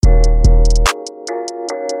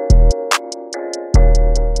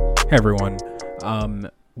Hey everyone.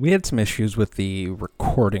 We had some issues with the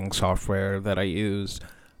recording software that I used.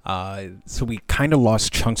 So we kind of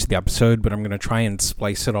lost chunks of the episode, but I'm going to try and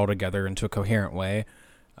splice it all together into a coherent way.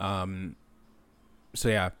 So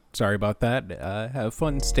yeah, sorry about that. Have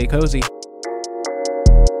fun. Stay cozy.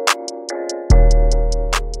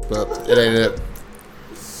 But it ain't it.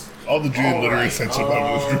 All the gin literally sent something out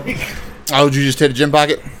of this drink. Oh, did you just hit a gym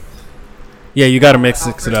pocket? Yeah, you got to mix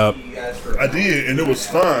it up. I did, and it was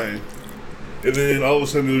fine. And then all of a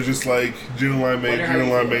sudden it was just like gin and limeade, gin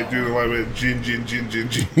and limeade, gin and limeade,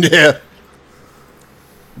 gin. Yeah.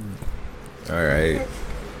 All right.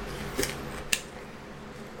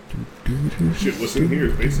 Shit, what's in here?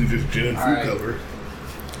 It's basically just gin and food Alright. color.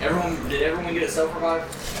 Did everyone get a self revive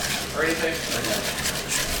or anything?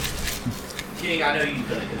 Okay. King, I know you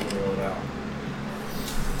couldn't get the roll out.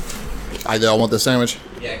 I want the sandwich.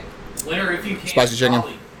 Yeah. Winner, if you can. Spicy chicken.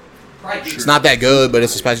 Probably It's not that good, but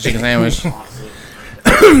it's a spicy chicken sandwich.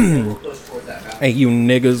 Hey, you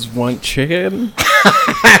niggas want chicken?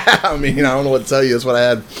 I mean, I don't know what to tell you. That's what I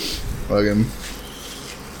had. Fucking.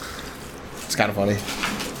 It's kind of funny.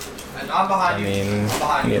 And I'm behind you. I'm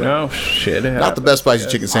behind You know, shit. Not the best spicy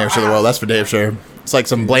chicken sandwich in the world. That's for damn sure. It's like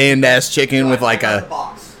some bland ass chicken with like I got the a.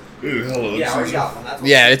 box. Ew, hello. Yeah, I already got one. That's what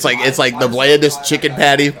Yeah, it's like the blandest chicken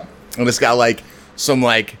patty, and it's got like some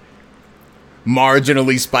like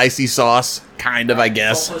marginally spicy sauce, kind of, I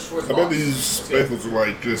guess. I bet these spatulas were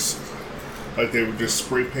like just like they were just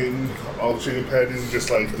spray painting all the chicken patties,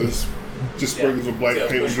 just like this, just sprinkles of black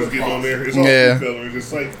paint was just getting on there. It's all Yeah. food color. It's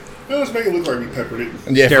just like, let's make it look like we peppered it.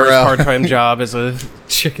 Yeah, for Daryl's real. part-time job as a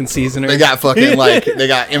chicken seasoner. They got fucking like they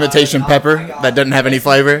got imitation pepper that doesn't have any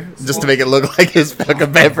flavor, just to make it look like it's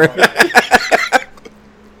fucking pepper.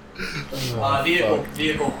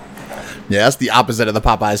 Vehicle. Yeah, that's the opposite of the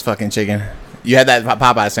Popeyes fucking chicken. You had that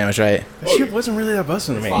Popeye sandwich, right? That shit wasn't really that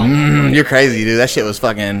busting to me. You're crazy, dude. That shit was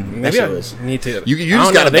fucking. That Maybe shit I was. need to. You I just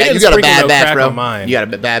don't got know. a They bad. You didn't got a sprinkle bad no batch, crack bro. on mine. You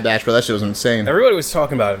got a bad batch, bro. That shit was insane. Everybody was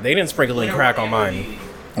talking about it. They didn't sprinkle any crack on mine.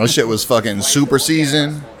 That shit was fucking super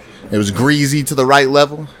seasoned. It was greasy to the right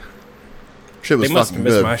level. Shit was They must have fucking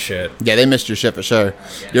missed good. my shit. Yeah, they missed your shit for sure.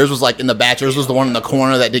 Yours was like in the batch. Yours was the one in the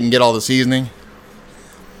corner that didn't get all the seasoning.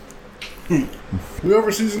 We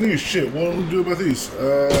over season these shit. What do we do about these?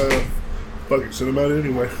 Fuck it, send them out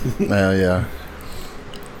anyway. Hell yeah.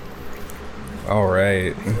 All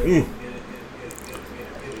right.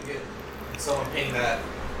 Someone ping that.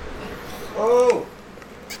 Oh!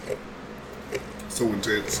 So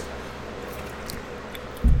intense.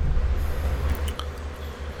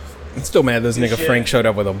 I'm still mad this nigga Frank showed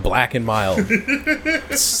up with a Black and Mild.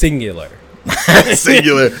 Singular.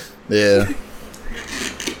 Singular. Yeah.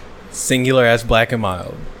 Singular as Black and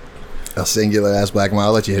Mild. A singular ass black mile.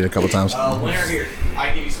 I'll let you hit it a couple times. Winner here. I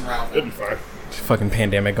can give you some rounds. That'd be fine. Fucking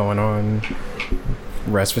pandemic going on.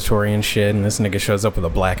 Respiratory and shit. And this nigga shows up with a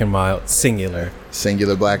Black and Mild. Singular.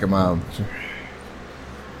 Singular black and mild.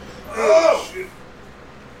 Oh shit.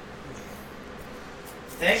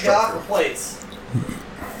 Thank God for plates.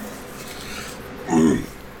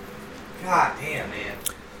 God damn, man.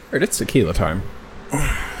 Alright, it's tequila time.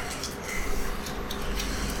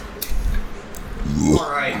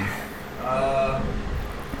 Alright.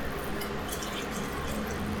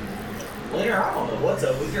 Winner, I don't know what's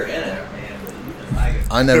up with your internet, man. But you've been lagging.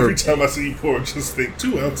 I never. Every time I see you pour, just think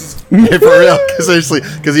 2 ounces. For real, because seriously,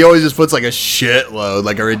 because he always just puts like a shitload,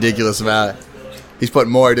 like a ridiculous amount. He's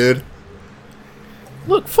putting more, dude.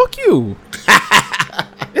 Look, fuck you.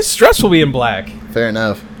 It's stressful being black. Fair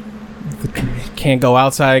enough. Can't go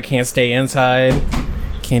outside, can't stay inside,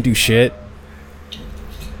 can't do shit.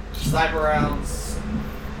 Sniper rounds.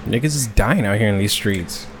 Niggas is dying out here in these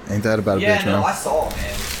streets. Ain't that about a Yeah, bitch, no, man? I saw it,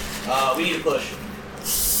 man. We need to push.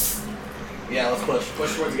 Yeah, let's push.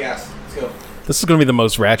 Push towards the gas. Let's go. This is gonna be the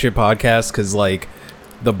most ratchet podcast because like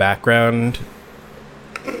the background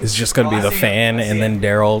is just gonna Oh, be I the see it. fan I see and it. then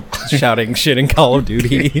Daryl shouting shit in Call of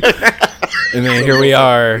Duty. And then here we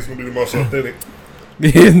are. It's gonna be the most authentic.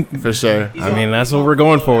 For sure. I mean, that's what we're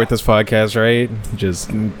going for with this podcast, right? Just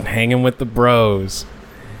hanging with the bros.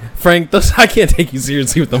 Frank, I can't take you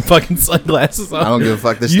seriously with them fucking sunglasses on. I don't give a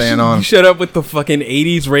fuck. They're You staying should- on. You shut up with the fucking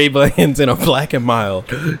 80s Ray-Bans and a Black and Mild.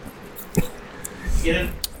 Get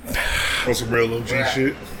in. On some real OG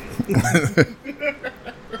shit.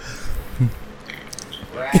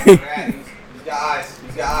 We're at. He's got eyes.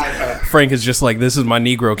 He's got eyes. Frank is just like, this is my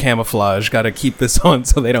Negro camouflage. Got to keep this on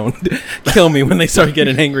so they don't kill me when they start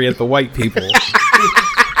getting angry at the white people.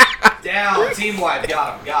 Down. Team wipe.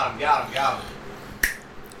 Got him.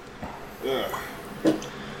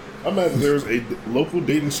 I'm mad that there was a local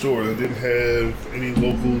Dayton store that didn't have any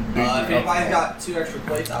local Dayton If anybody's alcohol. got 2 extra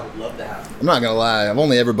plates, I would love to have them. I'm not gonna lie. I've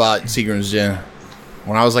only ever bought Seagram's gin.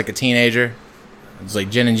 When I was like a teenager, it was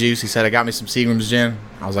like gin and juice. He said, I got me some Seagram's gin.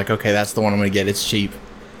 I was like, okay, that's the one I'm gonna get. It's cheap.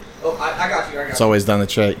 Oh, I got you. I got It's you. always done the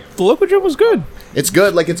trick. The local gin was good. It's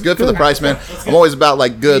good. Like, it's good for the price, man. I'm always about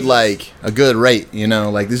like good, like a good rate, you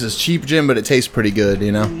know? Like, this is cheap gin, but it tastes pretty good,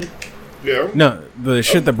 you know? Yeah. No, the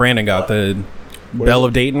shit that Brandon got, the Belle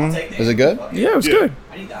of Dayton. Take Is it good? Yeah, it was Yeah. good.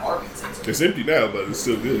 I need that Arby's. It's empty now, but it's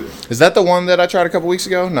still good. Is that the one that I tried a couple weeks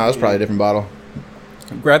ago? No, it's probably a different bottle.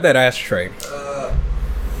 Grab that ashtray.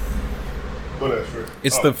 What extra?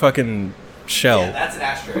 It's Oh, the fucking shell. Yeah, that's an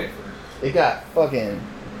ashtray. It got fucking...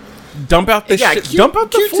 Dump out the It got shit. Dump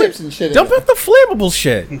out the Q-tips and shit in Dump it. out the flammable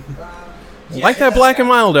shit. Like that Black and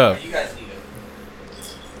Mild up. You guys need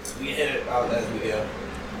it. We can hit it out as we go.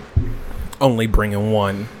 Only bringing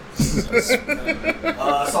one.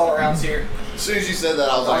 Salt rounds here. As soon as you said that,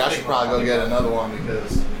 I was like, I should probably go get another one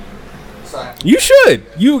because... Sorry. You should.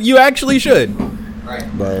 You actually should. Right.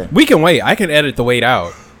 But We can wait. I can edit the weight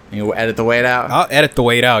out. you edit the weight out? I'll edit the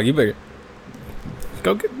weight out. You better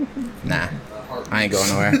go get. Nah, I ain't going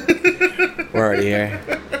nowhere. We're already here.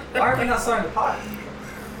 Why are we not starting the pot?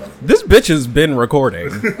 This bitch has been recording.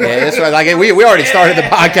 Yeah, that's right. Like, we already started the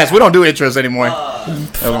podcast. We don't do intros anymore.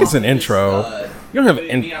 It's an intro. You don't have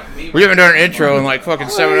an. We haven't done an intro in like fucking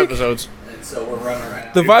 7 episodes. And so we're running right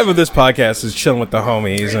now. The vibe of this podcast is chilling with the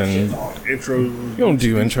homies, and intro. you don't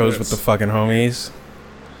do intros with the fucking homies.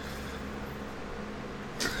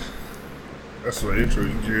 That's what intro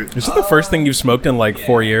you get. Is it the first thing you've smoked in like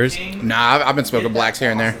 4 years? Nah, I've been smoking blacks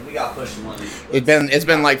here and there. We got pushed one. It's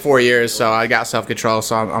been like 4 years, so I got self control,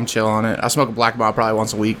 so I'm chill on it. I smoke a black bottle probably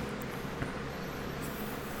once a week.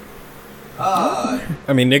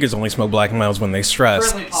 I mean, niggas only smoke Black and Milds when they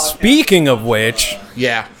stress. Friendly podcast. Speaking of which,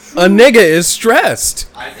 Yeah. a nigga is stressed.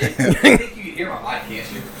 I think you can hear my mic,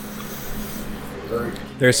 can't you?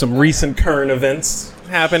 There's some recent current events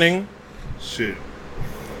happening. Shit.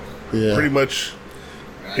 Yeah. Pretty much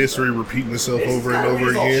history repeating itself over and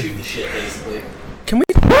over All again. shooting shit, basically. Can we?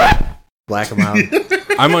 Black them out.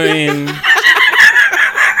 I mean,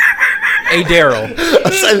 hey Daryl,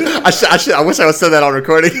 I wish I would said that on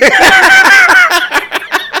recording.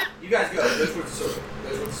 You guys go. There's what's the circle.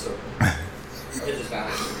 There's what's the circle. Hit this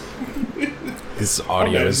balance. this I'm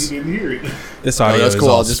audio mad is you didn't hear it. this Oh, audio that's is cool.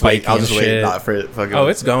 all I'll just wait. spiky I'll and just wait. shit. Not for it. Fucking. Oh,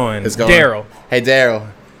 it's going. It's going. Daryl, Hey, Daryl.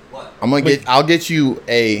 What? I'll get you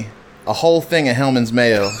a whole thing of Hellman's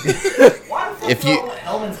mayo. Why the fuck If do you- I want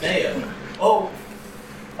Hellman's mayo? Oh,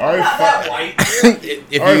 All right, not that fine. white.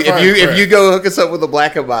 if you go hook us up with a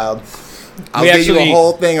black and mild, I'll We get you a actually-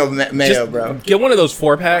 whole thing of mayo, just bro. get one of those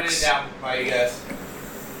 4 Put it packs, down by you guys.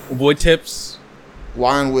 wood tips.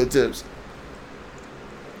 Wine with tips.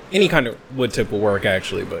 Any kind of wood tip will work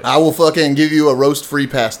actually, but I will fucking give you a roast free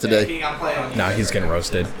pass today. King, I'm playing on you. nah, he's getting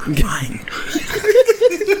roasted.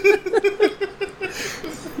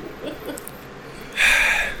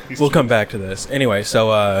 We'll come back to this. Anyway,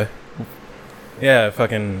 so yeah,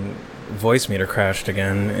 fucking voice meter crashed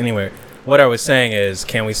again. Anyway, what I was saying is,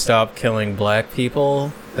 can we stop killing black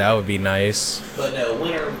people? That would be nice. But no,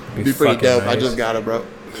 winter. Be pretty fucking dope. I nice. just got it, bro.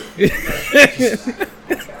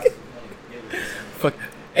 Fuck.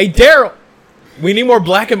 Hey, Daryl, we need more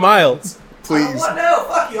Black and Milds. Please. What? No,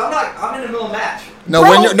 fuck you. I'm not. I'm in the middle of a match. No, Bro.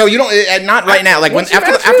 when you're, no, you don't. Not right now. Like when Once your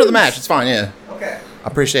match after the ends. match, it's fine. Yeah, Okay. I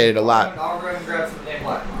appreciate it a lot. I'll go and grab some damn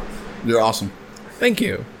black ones. You're awesome. Thank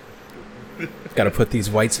you. Got to put these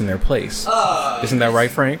whites in their place. Isn't that right,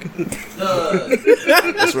 Frank?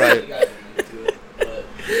 That's right.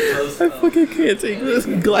 I fucking can't take those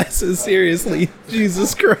glasses seriously.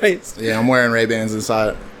 Jesus Christ. Yeah, I'm wearing Ray-Bans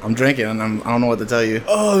inside. I'm drinking, and I don't know what to tell you.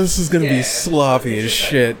 Oh, this is gonna Yeah. be sloppy as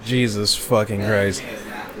shit. Jesus fucking Christ.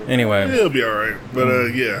 Anyway, It'll be all right. But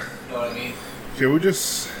yeah, You know what I mean? can we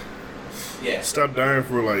just Yeah. stop dying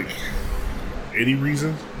for like any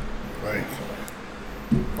reason? Like,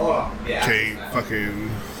 Hold on. Yeah. can't fucking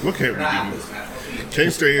what can't We're not we after do? this match.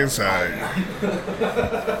 Can't stay inside.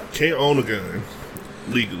 Can't own a gun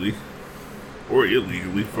legally or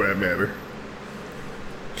illegally, for that matter.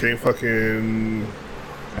 Can't fucking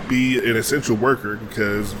be an essential worker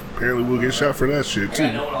because apparently we'll get shot for that shit I got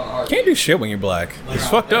too. no one on the hard. can't do shit when you're black. It's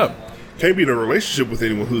fucked up. Can't be in a relationship with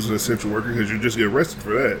anyone who's an essential worker because you just get arrested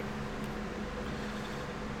for that.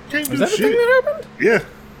 Can't do Is that a shit. thing that happened? Yeah.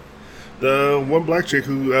 The one black chick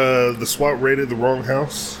who the SWAT raided the wrong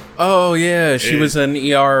house. Oh yeah, she was an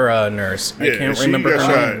ER nurse. I Yeah, can't she remember got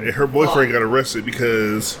her shot, name. and her boyfriend got arrested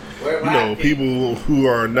because Where you know black people who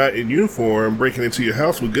are not in uniform breaking into your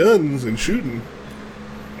house with guns and shooting.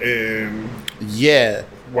 And Yeah,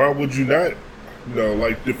 why would you not,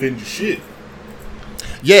 like, defend your shit?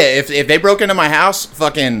 Yeah, if they broke into my house,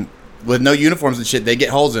 fucking with no uniforms and shit, they get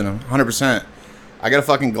holes in them, 100%. I got a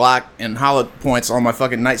fucking Glock and hollow points on my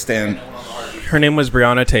fucking nightstand. Her name was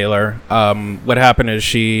Breonna Taylor. What happened is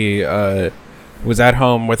she was at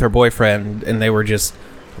home with her boyfriend, and they were just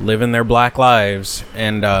living their black lives,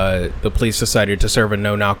 and the police decided to serve a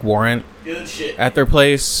no-knock warrant Good shit. at their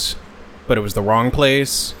place, but it was the wrong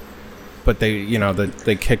place. But they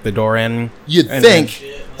kicked the door in. You'd and think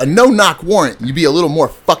a no-knock warrant, you'd be a little more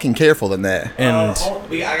fucking careful than that. And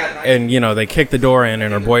they kicked the door in,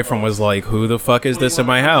 and her boyfriend was like, "Who the fuck is this in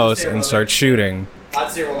my house?" and starts shooting.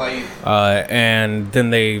 I'd say, what about you? And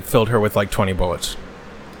then they filled her with like 20 bullets.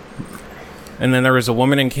 And then there was a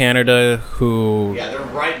woman in Canada who Yeah, they're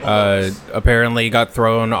right below us. apparently got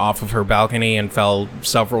thrown off of her balcony and fell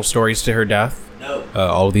several stories to her death. No.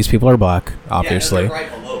 All of these people are black, obviously. Yeah, no, they're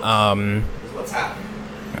right below us. This is what's happening.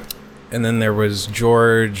 And then there was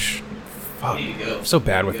George. We need to go. I'm so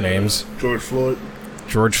bad with names. George Floyd.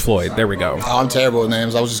 George Floyd. There we go. Oh, I'm terrible with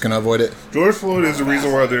names. I was just going to avoid it. George Floyd is the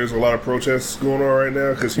reason why there's a lot of protests going on right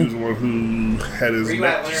now, because he was the one who had his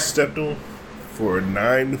neck stepped on for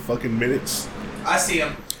 9 fucking minutes. I see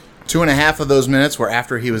him. 2.5 of those minutes were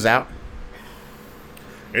after he was out.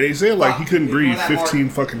 And he said, like, he couldn't You know breathe that 15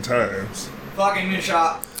 fucking times. Fucking new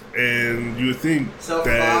shot. And you would think Self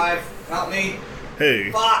that, revive. Help me.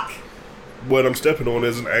 hey, Fuck. what I'm stepping on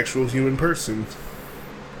is an actual human person.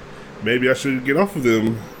 Maybe I should get off of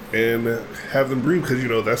them and have them breathe,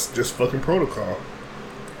 because, that's just fucking protocol.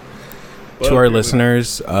 But To our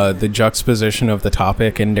listeners, the juxtaposition of the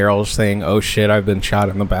topic and Daryl saying, "Oh shit, I've been shot,"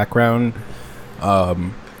 in the background.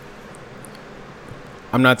 I'm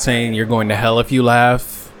not saying you're going to hell if you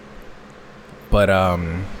laugh, but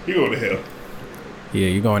You go to hell. yeah,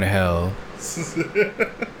 you're going to hell.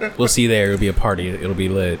 We'll see you there. It'll be a party. It'll be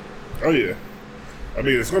lit. Oh, yeah. I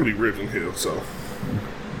mean, it's going to be ribs and hell, so.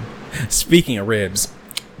 Speaking of ribs,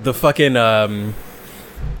 the fucking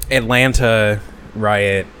Atlanta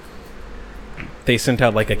riot, they sent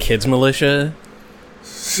out like a kids militia.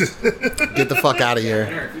 Get the fuck out of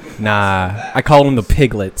here. Nah, I call them the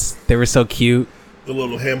piglets. They were so cute. The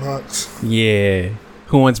little ham hocks. Yeah.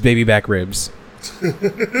 Who wants baby back ribs?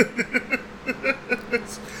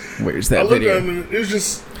 Where's I that looked video? at them, and it's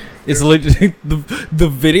just. It's legit. The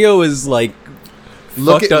video is like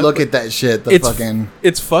Look fucked at up. look at that shit. The It's fucking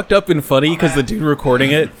it's fucked up and funny because the dude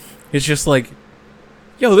recording it is just like,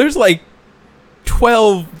 yo, there's like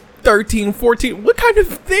 12, 13, 14. What kind of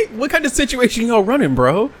thing? What kind of situation y'all running,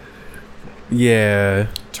 bro? Yeah.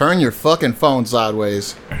 turn your fucking phone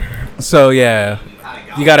sideways. So yeah,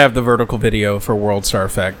 you gotta have the vertical video for World Star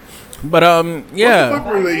Effect. But What the yeah,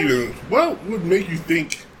 fuck were they even. What would make you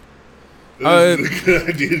think. This is a good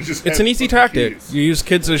idea to just it's have an easy fucking tactic. kids? You use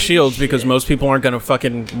kids as shields because most people aren't gonna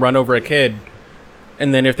fucking run over a kid.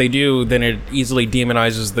 And then if they do, then it easily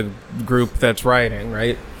demonizes the group that's rioting,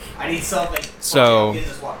 right? I need something. So- Okay, I'll get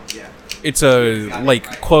this one. Yeah. It's a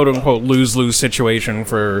like quote unquote lose-lose situation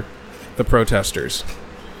for the protesters.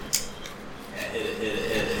 Yeah,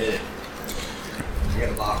 hit it. I got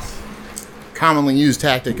a box. Commonly used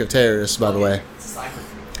tactic of terrorists, by the way, It's a cipher.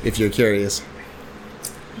 if you're curious.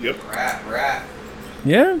 Yep. We're at.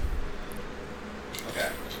 Yeah. Okay.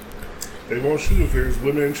 They won't shoot if there's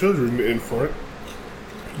women and children in front.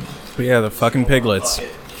 But yeah, the fucking piglets. Fuck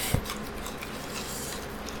it.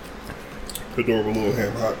 Adorable little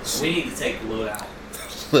ham hocks. We need to take the load out.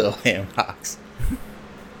 Little ham hocks.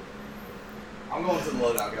 I'm going to the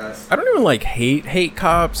loadout, guys. I don't even like hate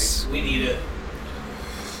cops, We need it.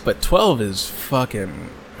 but 12 is fucking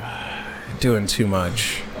doing too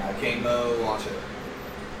much. I can't go watch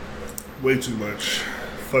it. Way too much.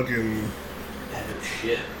 Fucking That is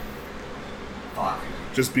shit. Fuck.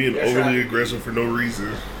 just being That's overly right. aggressive for no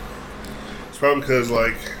reason. It's probably because,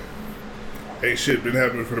 like, ain't shit been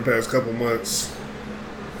happening for the past couple months.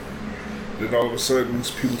 Then all of a sudden,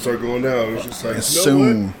 people start going out. It's just like, you know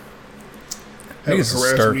Soon. what? Haven't Niggas is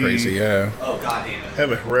stir harassed crazy, me, yeah. Oh, god damn it.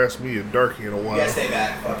 haven't harassed me a darkie in a You while. gotta stay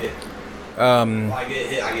back. Fuck it. If I get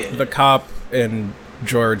hit, I get hit. The cop and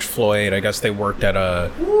George Floyd, I guess they worked at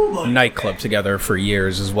a Ooh, money. nightclub together for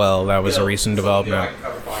years as well. That was a Yo, recent so, development. yo, I can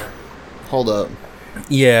cover fire. Hold up.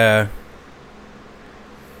 Yeah.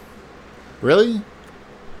 Really?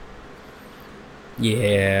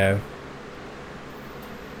 Yeah.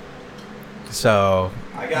 So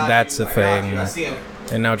I got that's you. the I got thing. you. I see him.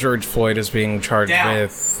 And now George Floyd is being charged Down.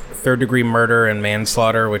 with third-degree murder and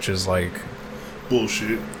manslaughter, which is like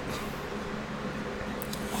Bullshit.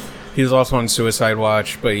 he's also on suicide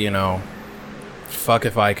watch. But fuck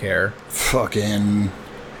if I care. Fucking.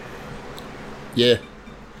 Yeah.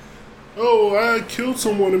 oh, I killed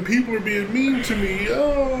someone and people are being mean to me.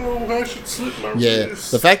 Oh, I should slit my Yeah,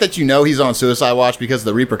 wrist. the fact that you know he's on suicide watch because of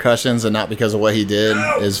the repercussions and not because of what he did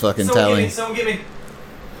is fucking telling. Someone get me.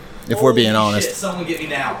 If we're being Holy honest. Shit, someone get me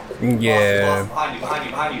now. Yeah.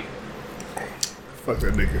 Behind you. Fuck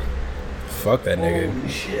that nigga. Fuck that nigga. Holy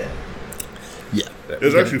shit. Yeah,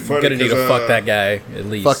 It's actually funny. Gonna need to 'cause, fuck that guy at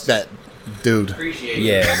least. fuck that dude. Appreciate it.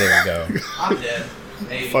 Yeah, there you go. I'm dead.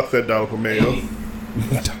 Maybe. Fuck that dollar per mail. Maybe.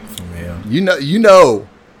 Yeah. You know,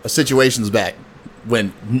 a situation's back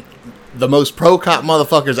when the most pro cop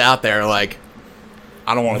motherfuckers out there are like,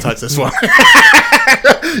 I don't want to touch this one.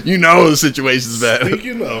 You know the situation's back.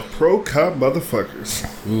 Speaking of pro cop motherfuckers,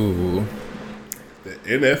 Ooh. the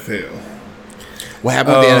NFL. What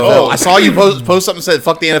happened with the NFL? I saw you post something that said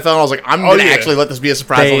 "fuck the NFL," and I was like, I'm gonna yeah. actually let this be a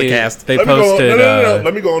surprise on the cast. They Let me posted. go,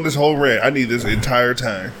 Let me go on this whole rant. I need this entire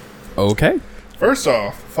time. Okay. First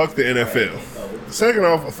off, fuck the NFL. Second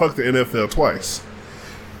off, fuck the NFL twice.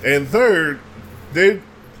 And third, they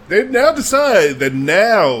now decide that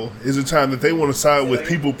now is the time that they want to side with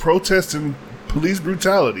people protesting police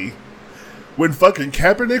brutality. When fucking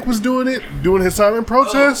Kaepernick was doing his silent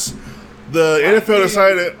protests, the NFL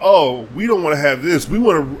decided, oh, we don't want to have this. We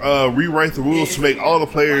want to rewrite the rules to make all the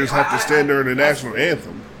players have to stand during the national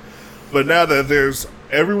anthem. But now that there's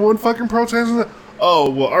everyone fucking protesting, oh,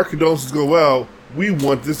 well, our condolences go well. We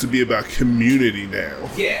want this to be about community now.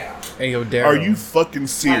 Yeah. Ayo, Daryl. Are you fucking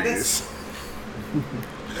serious?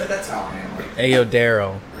 But that's how I am. Ayo,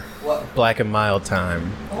 Daryl. What? Black and mild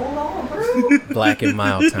time. Hold on, bro. Black and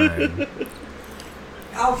mild time.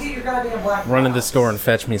 I'll get your goddamn black. Run in the box. store and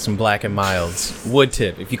fetch me some Black and Milds. Wood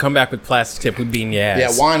tip. If you come back with plastic tip, we'd be in your ass.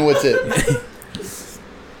 Yeah, wine with it.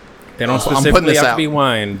 They don't I'm putting specifically this have out. to be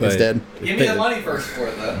wine, but It's dead. Give me the money first for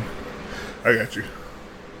it, though. I got you.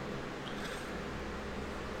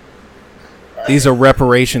 these are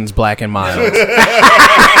reparations Black and mild.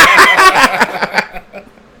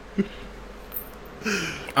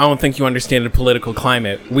 I don't think you understand the political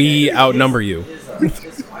climate. We outnumber you.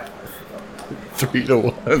 It's my fault.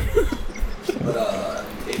 3-1. But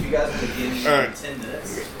if you guys want to give me Alright. 10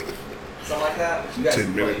 minutes, something like that, you guys 10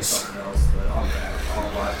 can play minutes. something else. But I'm back. I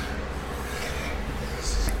don't know why.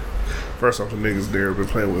 First off, the niggas there have been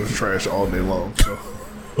playing with trash all day long, so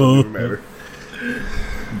it doesn't even matter.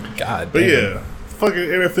 God But damn. yeah, fucking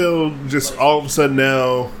NFL just all of a sudden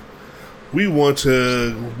now, we want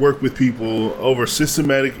to work with people over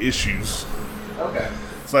systematic issues. Okay.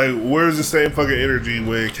 It's like, where's the same fucking energy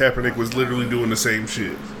when Kaepernick was literally doing the same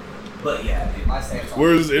shit? But yeah, dude, my stance on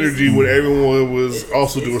Where's the this energy when everyone was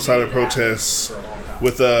also doing silent protests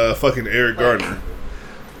with fucking Eric Gardner?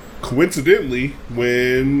 Coincidentally,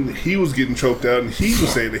 when he was getting choked out and he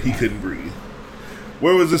was saying that he couldn't breathe,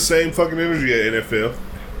 where was the same fucking energy at NFL?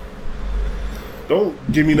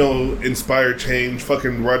 Don't give me no inspired change,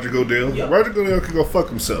 fucking Roger Goodell. Yep. Roger Goodell can go fuck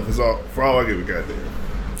himself. Is all for all I give a goddamn.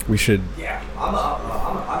 We should Yeah, I'm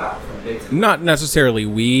out from the big time. not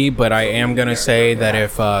necessarily but I am gonna say that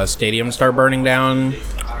if stadiums start burning down,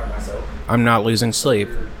 Hire myself. I'm not losing sleep.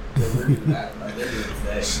 We're doing that. Like, they're doing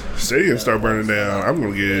this day. Stadium start burning down. I'm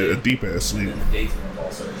gonna get a deep ass sleep. Dates and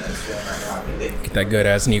also that's going right now. I think they Get that good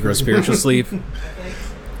ass Negro spiritual sleep.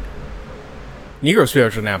 Negro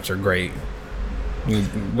spiritual naps are great. You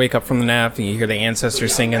wake up from the nap and you hear the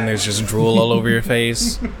ancestors singing. There's just drool all over your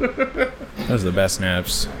face. Those are the best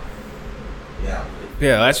naps. Yeah.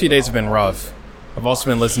 Yeah, the last few days have been rough. I've also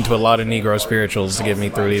been listening to a lot of Negro spirituals to get me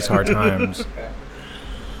through these hard times.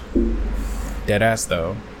 Dead ass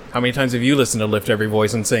though. How many times have you listened to Lift Every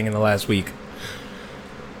Voice and Sing in the last week?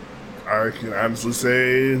 I can honestly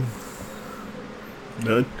say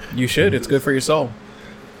none. You should. It's good for your soul.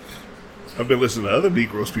 I've been listening to other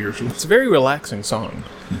Negro spirituals. It's a very relaxing song.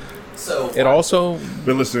 So It also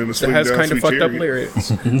Been listening to it Swing has Down kind of Sweet fucked up Chariot.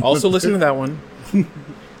 lyrics. Also listen to that one.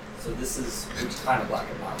 So this is which kind of black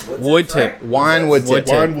and mild? Wood tip. right? Wine wood Wood tip.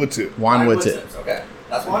 tip. Wine wood tip. Wine wood tip. tips. Okay,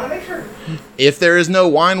 that's why I want to make sure. If there is no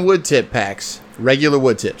wine wood tip packs, regular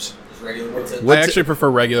wood tips. Just regular wood tips. Wood I ti- actually prefer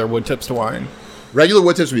regular wood tips to wine. Regular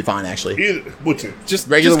wood tips would be fine, actually. Either wood tip. Just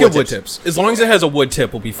Regular just get wood wood tips. As long as it has a wood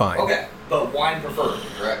tip, we'll be fine. Okay, but wine preferred,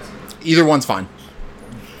 correct? Either one's fine.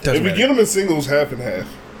 Doesn't If we matter. get them in singles, half and half.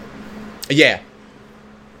 Yeah.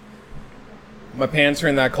 My pants are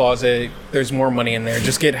in that closet. There's more money in there.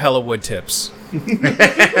 Just get hella wood tips.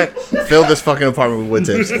 Fill this fucking apartment with wood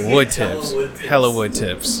tips. Wood tips. wood tips. Hella wood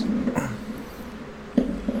tips.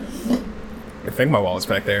 I think my wallet's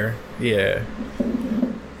back there. Yeah.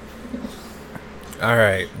 All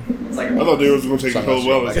right. It's like I thought they was going to take the whole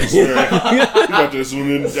wellness. You about to assume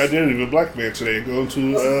the identity of a black man today and go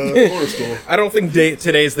to a corner store. I don't think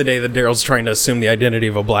today's the day that Daryl's trying to assume the identity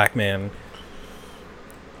of a black man.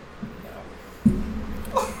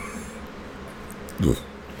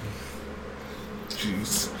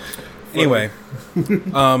 Jeez. Anyway,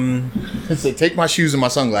 Say, take my shoes and my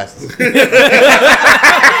sunglasses.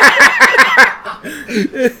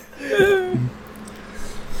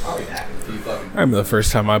 I'll be back if you fucking I remember the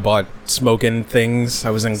first time I bought smoking things. I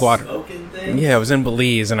was in smoking thing. Yeah, I was in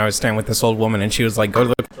Belize, and I was staying with this old woman, and she was like, "Go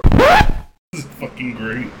to the." This is fucking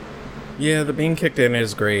great. Yeah, the being kicked in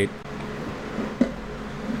is great.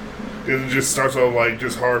 It just starts off like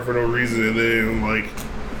just hard for no reason, and then like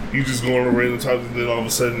you just go on a random time, and then all of a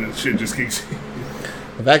sudden shit just kicks in.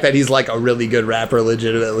 The fact that he's like a really good rapper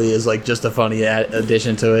legitimately is like just a funny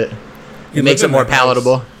addition to it. It makes it more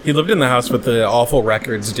palatable. He lived in the house with the Awful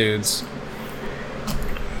Records dudes.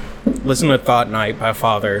 Listen to Thought Night by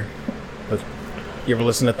Father. You ever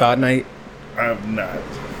listen to Thought Night? I have not.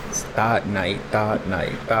 It's Thought Night, Thought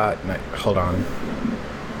Night, Thought Night. Hold on.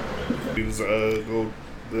 It was go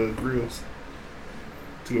the grills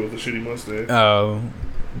to go with the shitty mustache. Oh.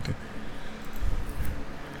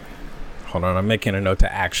 Hold on, I'm making a note to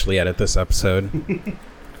actually edit this episode.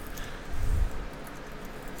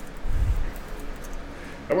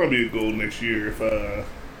 That might be a goal next year if I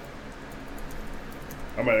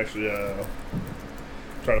might actually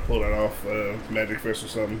try to pull that off Magic Fest or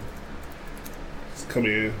something. Just come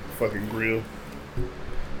in, fucking grill.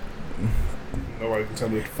 Nobody can tell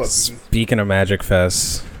me what the fuck to do. Speaking of Magic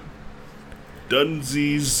Fest,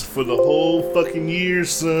 Dunsies for the whole fucking year,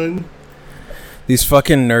 son. these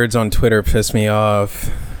fucking nerds on Twitter piss me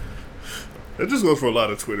off. That just goes for a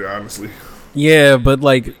lot of Twitter, honestly. Yeah, but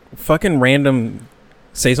like fucking random.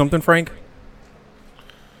 Say something, Frank.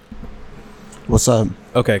 What's up?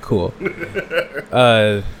 Okay, cool.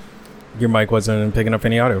 Your mic wasn't picking up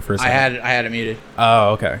any audio for a second. I had it muted. Oh,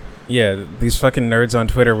 okay. Yeah, these fucking nerds on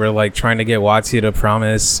Twitter were like trying to get Watsy to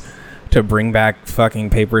promise to bring back fucking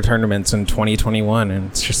paper tournaments in 2021,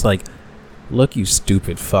 and it's just like, look, you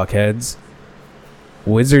stupid fuckheads.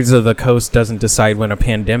 Wizards of the Coast doesn't decide when a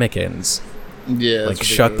pandemic ends. Yeah. Like,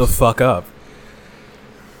 shut the fuck up.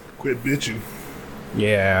 Quit bitching.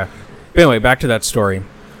 Yeah. But anyway, back to that story.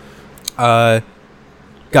 Got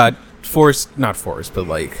not forced, but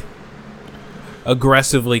like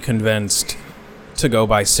aggressively convinced to go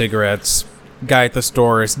buy cigarettes. Guy at the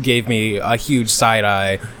store gave me a huge side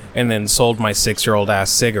eye and then sold my 6-year-old ass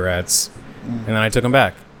cigarettes. And then I took them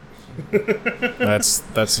back. That's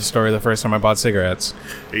the story of the first time I bought cigarettes.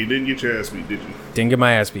 Hey, you didn't get your ass beat, did you? Didn't get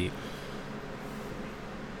my ass beat.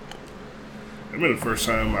 I remember the first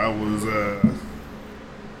time I was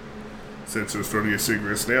sent to the store to get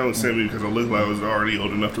cigarettes. They only sent me because I looked like I was already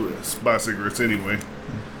old enough to buy cigarettes anyway.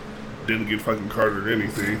 Didn't get fucking carded or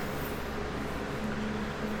anything.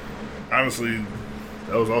 Honestly,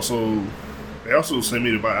 that was also... They also sent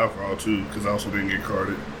me to buy alcohol too because I also didn't get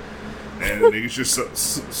carded. And niggas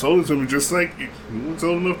just sold it to me just like you weren't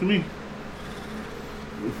old enough to me.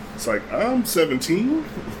 It's like, I'm 17.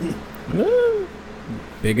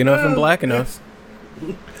 Big enough and black enough.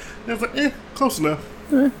 I was like, close enough.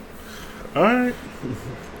 Alright.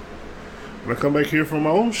 When I come back here for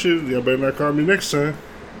my own shit, y'all better not call me next time.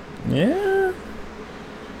 Yeah.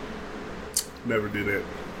 Never did that.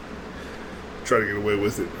 Try to get away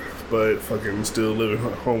with it. But fucking still living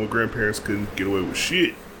home with grandparents couldn't get away with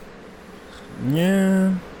shit.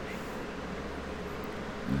 Yeah.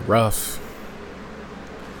 Rough.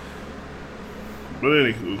 But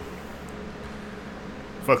anywho.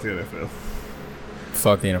 Fuck the NFL.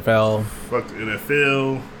 Fuck the NFL. Fuck the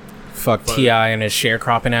NFL. Fuck T.I. and his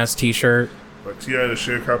sharecropping ass t-shirt. Fuck T.I. and his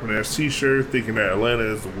sharecropping ass t-shirt, thinking that Atlanta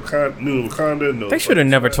is the new Wakanda. No, They should have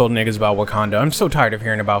never not. told niggas about Wakanda. I'm so tired of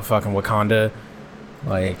hearing about fucking Wakanda.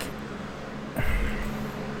 Like, I'm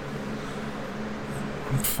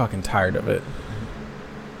fucking tired of it.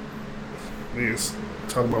 Niggas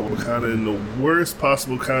talking about Wakanda in the worst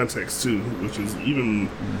possible context too, which is even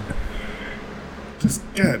just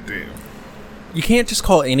goddamn. You can't just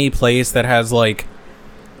call any place that has like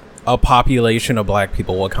a population of black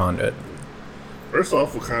people Wakanda. First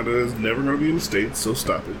off, Wakanda is never going to be in the States, so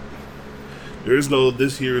stop it. There is no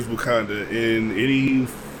this here is Wakanda in any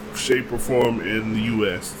shape or form in the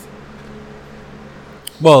U.S.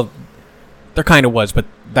 Well, there kind of was, but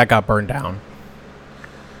that got burned down.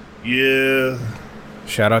 Yeah.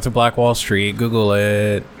 Shout out to Black Wall Street. Google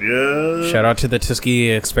it. Yeah. Shout out to the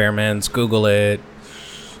Tuskegee experiments. Google it.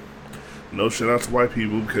 No shout out to white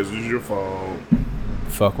people because it's your fault.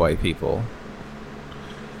 Fuck white people.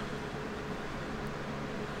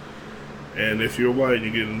 And if you're white,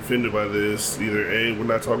 you're getting offended by this. Either A, we're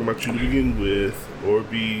not talking about you to begin with, or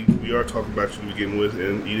B, we are talking about you to begin with,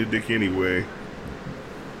 and eat a dick anyway.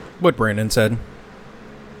 What Brandon said.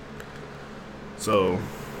 So,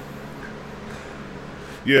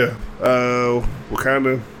 yeah,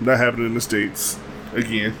 Wakanda not happening in the States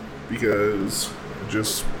again because it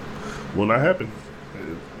just will not happen.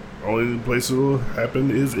 Only place it will happen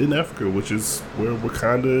is in Africa, which is where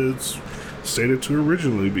Wakanda is stated to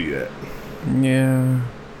originally be at. Yeah.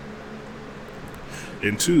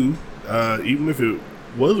 And two, even if it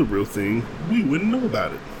was a real thing, we wouldn't know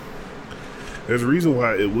about it. There's a reason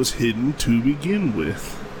why it was hidden to begin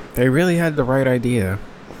with. They really had the right idea.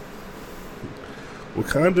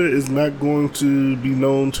 Wakanda is not going to be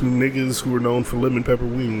known to niggas who are known for lemon pepper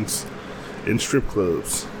wings in strip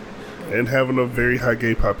clubs and having a very high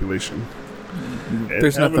gay population. And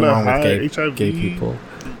There's having nothing a wrong with high gay people.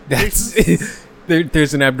 That's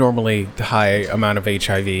there's an abnormally high amount of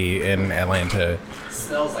HIV in Atlanta.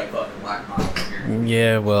 Smells like fucking Black Mile over here.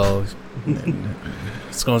 Yeah, well,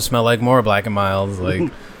 it's gonna smell like more Black and Milds. Like,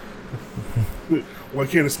 Why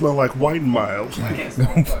can't it smell like White and Mild? I can't smell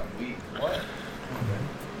fucking weed. What?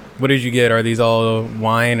 what did you get? Are these all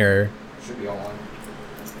wine or? Should be all one.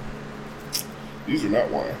 These are not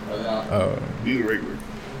wine. Oh, These are regular.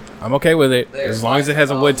 I'm okay with it as long as it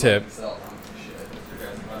has a wood tip.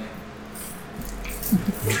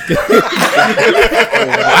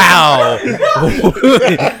 Wow.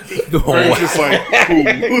 It's just like, cool.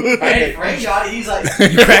 Frank got it. He's like,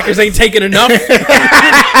 You crackers ain't taking enough.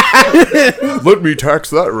 Let me tax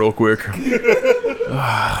that real quick. wait,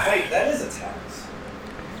 that is a tax.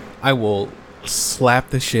 I will slap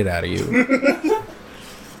the shit out of you.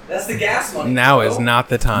 That's the gas money. Now bro. is not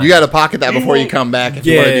the time. You got to pocket that before you come back if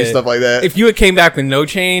you want to do stuff like that. If you had came back with no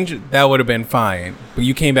change, that would have been fine. But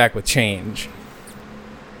you came back with change.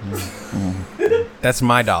 That's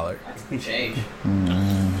my dollar. Change.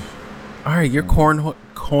 All right, your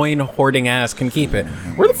coin hoarding ass can keep it.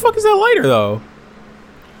 Where the fuck is that lighter though?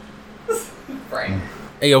 Frank.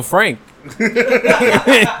 Hey, yo, Frank.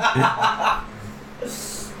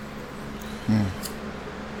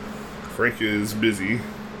 Frank is busy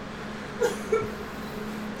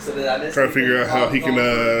So did I miss trying to figure out how he can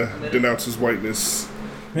denounce. denounce his whiteness.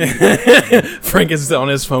 Frank is on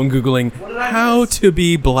his phone googling What did I how miss? to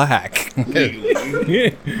be black.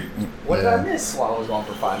 Legally. What did I miss while I was gone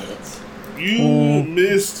for 5 minutes? You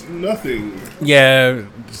missed nothing. Yeah,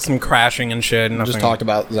 some crashing and shit. Nothing. Just talked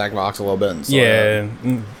about Zach Vox a little bit. And Yeah,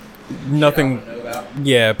 nothing. Shit I don't know about.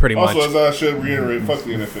 Yeah, pretty much. Also, as I should reiterate, fuck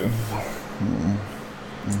the NFL.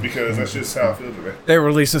 Because that's just how I feel today. They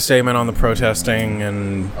released a statement on the protesting,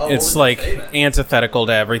 and Oh, what it's was the like statement? antithetical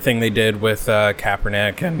to everything they did with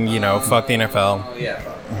Kaepernick, and fuck the NFL. Oh, yeah.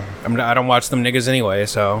 Fuck. I don't watch them niggas anyway,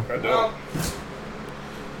 so I don't.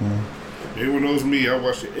 Everyone knows me. I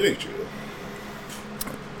watch the NHL.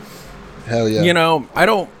 Hell yeah. I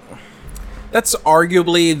don't. That's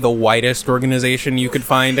arguably the whitest organization you could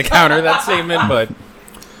find to counter that statement, but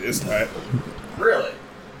It's not. Really?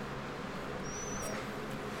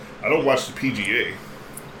 I don't watch the PGA.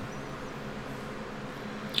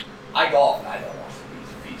 I golf and I don't watch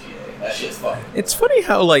the PGA. That shit's fucking. it's funny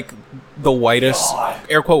how like the whitest, God.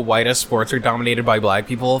 air quote whitest sports are dominated by black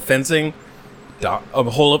people. Fencing,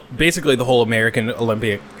 basically the whole American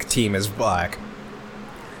Olympic team is black.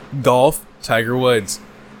 Golf, Tiger Woods.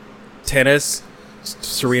 Tennis,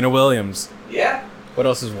 Serena Williams. Yeah? What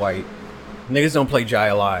else is white? Niggas don't play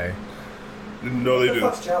JLI. No, they What the do.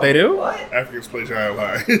 fuck's Java? They do? What? Africans play giant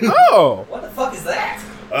lie. Oh! What the fuck is that?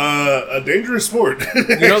 A dangerous sport.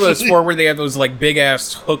 You know the sport where they have those like big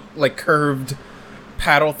ass hook, like curved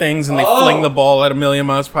paddle things, and they fling the ball at 1,000,000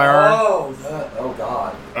 miles per hour. Oh, that, oh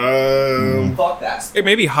god. Fuck that. It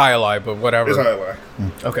may be highlight, but whatever. It's giant lie.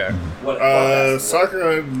 Okay. What, fuck that sport. Soccer,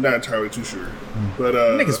 I'm not entirely too sure. But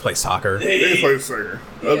Niggas play soccer. they play soccer.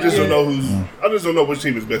 I just don't know I just don't know which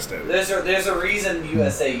team is best at it. There's a reason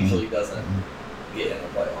USA usually doesn't get in the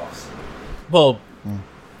playoffs. Well,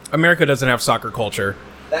 America doesn't have soccer culture.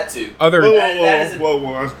 That too. Other, That is a-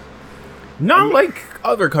 Whoa. not like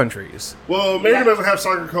other countries. Well, America Yeah. doesn't have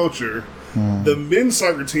soccer culture. The men's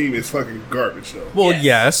soccer team is fucking garbage, though. Well, Yes.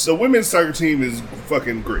 yes, The women's soccer team is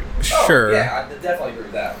fucking great. Oh, sure. Yeah, I definitely agree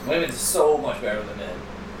with that. Women's is so much better than men.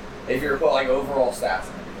 If you're put like overall stats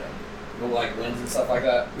and everything, with, like wins and stuff like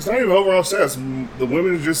that. It's not even overall stats. The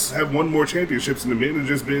women just have won more championships, and the men have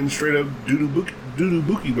just been straight up doo-doo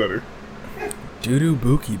bookie butter. Doo-doo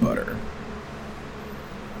bookie butter.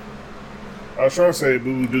 I was trying to say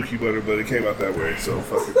boo dookie butter, but it came out that way, so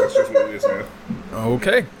fuck it. That's just what it is now.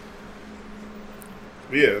 Okay.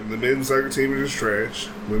 Yeah, the men's soccer team is just trash.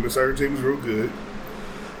 Women's soccer team is real good.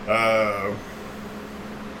 I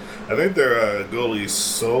think their goalie is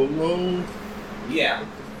Solo. Yeah,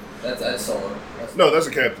 that's Solo. No, that's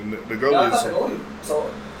the captain. The No, I goalie thought is the Solo. goalie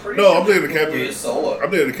Solo. Pretty No, sure I'm thinking the goalie captain. is Solo. I'm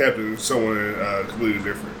thinking the captain is someone completely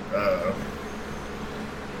different.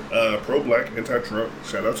 Pro black, anti Trump.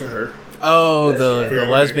 Shout out to her. Oh, the Yeah.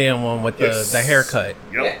 lesbian one with Yes. the haircut.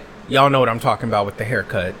 Yep. Yeah, Y'all know what I'm talking about with the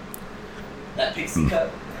haircut. that pixie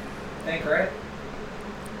cut thing, right?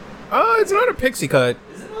 Oh, it's not a pixie cut.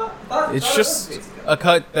 Is it not? I It's thought it was just pixie cut. a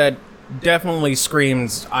cut that definitely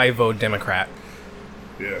screams, I vote Democrat.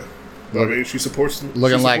 Yeah. I mean, she supports.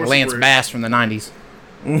 Looking she like supports Lance the race. Bass from the 90s.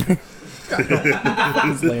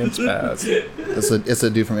 Lance Bass. It's a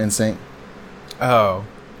dude from NSYNC. Oh.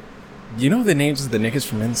 You know the names of the niggas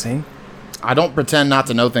from NSYNC? I don't pretend not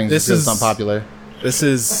to know things This just because is- it's unpopular. This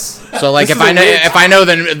is So like This if is I a know weird- if I know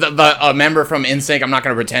the a member from NSYNC, I'm not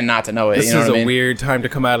gonna pretend not to know it. this You know is what I a mean? weird time to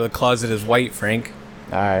come out of the closet as white, Frank.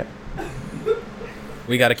 All right.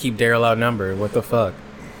 We got to keep Daryl outnumbered. What the fuck?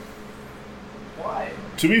 Why?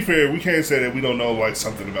 To be fair, we can't say that we don't know like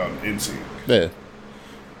something about NSYNC. Yeah.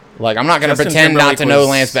 Like I'm not gonna Justin pretend not Timberlake to know was-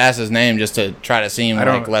 Lance Bass's name just to try to seem I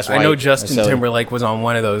don't. like less white. I know or Justin silly. Timberlake was on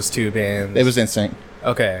one of those two bands. It was NSYNC.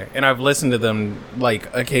 okay, and I've listened to them like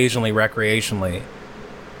occasionally recreationally,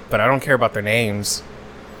 but I don't care about their names.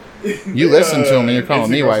 You listen to him and you're calling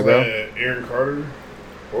NSYNC me white, also bro. had Aaron Carter,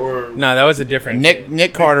 or No, that was a different.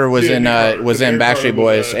 Nick Carter was Yeah, in Nick Carter. was in Aaron Carter Backstreet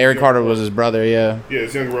was, Boys. Eric young Carter brother. was his brother. Yeah. yeah,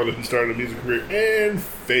 his younger brother who started a music career and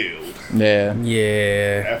failed Yeah.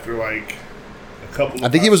 Yeah. after like a couple. I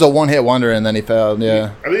think he was a one-hit wonder and then he failed.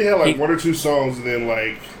 Yeah. I think he had like He- one or two songs and then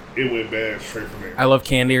like it went bad straight from there. I Love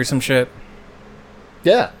Candy or some shit.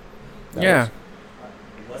 Yeah. Yeah.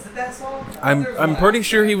 Was it that song? I thought I'm there was I'm one pretty after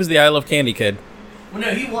sure that. he was the I Love Candy kid. Well, no,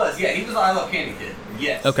 he was. Yeah, he was the I Love Candy kid.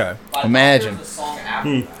 Yes. Okay. But I thought Imagine. there was a song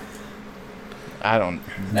after that. I don't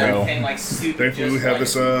That know. became like stupid. Thankfully, we just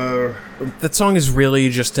have like- this That song is really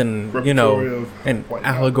just an Repertory of an white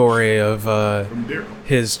allegory of from Daryl.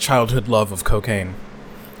 his childhood love of cocaine.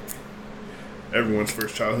 Everyone's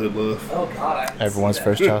first childhood love. Oh God. I can Everyone's see that.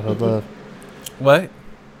 first childhood love. What?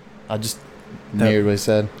 I just mirrored what he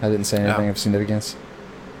said. I didn't say anything Oh. of significance.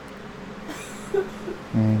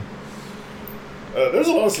 There's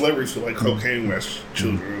a lot of celebrities who like cocaine when as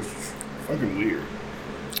children. It's fucking weird.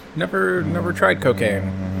 Never tried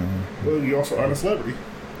cocaine. Well, you also aren't a celebrity.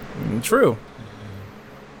 True.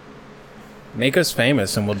 Make us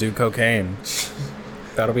famous and we'll do cocaine.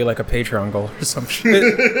 That'll be like a Patreon goal or some shit.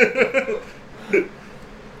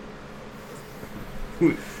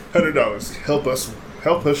 $100.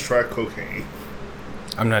 Help us try cocaine.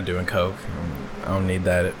 I'm not doing coke. I don't need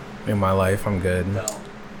that in my life. I'm good. No.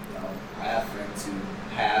 I have friends who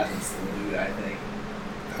have and still do it, I think.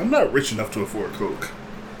 I'm not rich enough to afford coke.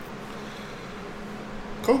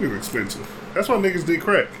 Coke is expensive. That's why niggas did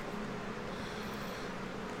crack.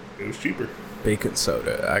 It was cheaper. Bacon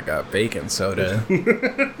soda. I got bacon soda.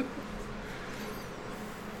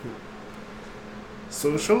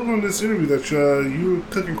 So it shows on this interview that you were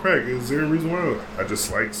cooking crack. Is there a reason why? I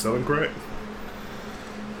just like selling crack.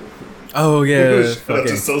 Oh yeah. That's fucking-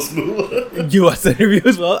 just so smooth. You watched the interview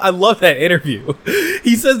as well? I love that interview.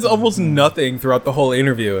 He says almost nothing throughout the whole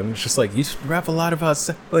interview, and it's just like, you should rap a lot about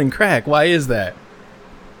selling crack. Why is that?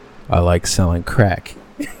 I like selling crack.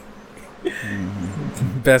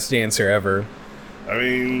 Best answer ever. I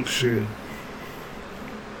mean, shit.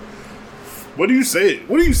 What do you say?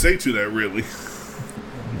 What do you say to that, really?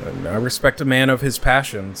 I respect a man of his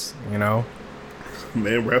passions, you know?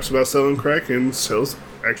 Man raps about selling crack and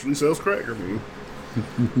actually sells crack. I mean,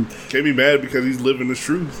 can't be mad because he's living the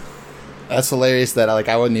truth. That's hilarious that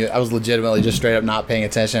I was legitimately just straight up not paying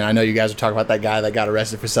attention. I know you guys were talking about that guy that got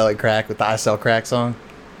arrested for selling crack with the I Sell Crack song.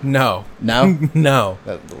 No. No? No.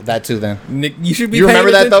 that too then. Nick, you should be You paying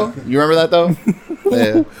remember that attention. though? You remember that though?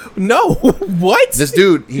 Yeah. No. What? This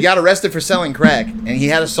dude, he got arrested for selling crack and he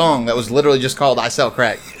had a song that was literally just called I Sell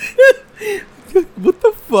Crack. What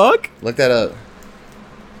the fuck? Look that up.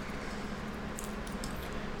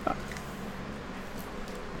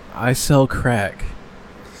 I sell crack.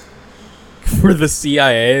 For the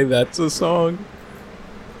CIA, that's a song?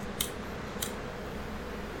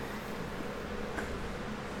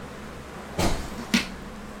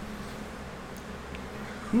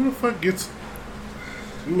 Who the fuck gets?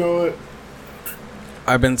 You know what?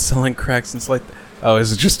 I've been selling crack since like... Oh,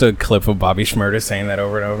 is it just a clip of Bobby Shmurda saying that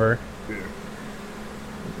over and over? Yeah.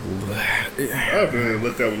 I'll have to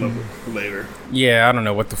look that one up later. Yeah, I don't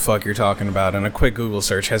know what the fuck you're talking about, and a quick Google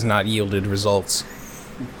search has not yielded results.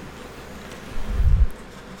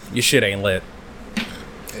 Your shit ain't lit.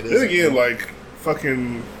 It Then again, like,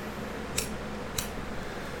 fucking...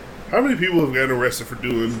 How many people have gotten arrested for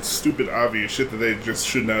doing stupid, obvious shit that they just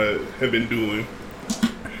should not have been doing?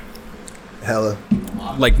 hella.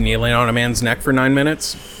 Like kneeling on a man's neck for 9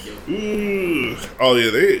 minutes. Ooh. Oh,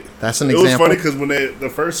 yeah, That's an It example. was funny because when the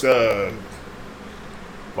first,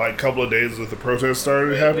 like, couple of days that the protest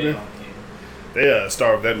started happening, they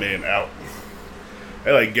starved that man out.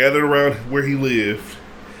 They, like, gathered around where he lived,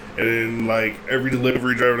 and then, like, every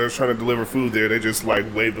delivery driver that was trying to deliver food there, they just,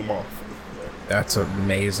 like, waved him off. That's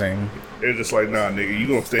amazing. They're just like, nah, nigga, you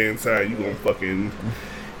gonna stay inside. You gonna fucking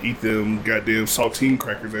eat them goddamn saltine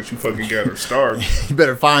crackers that you fucking got or starved. You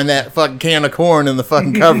better find that fucking can of corn in the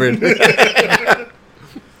fucking cupboard.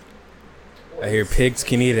 I hear pigs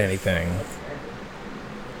can eat anything.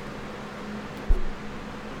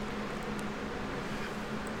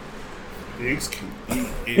 Pigs can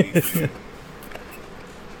eat anything.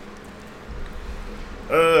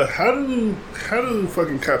 How do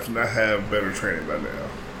fucking cops not have better training by now?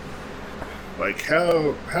 Like,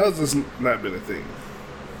 how has this not been a thing?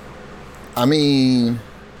 I mean,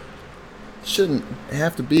 shouldn't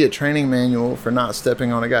have to be a training manual for not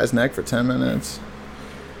stepping on a guy's neck for 10 minutes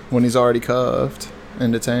when he's already cuffed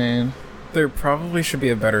and detained. There probably should be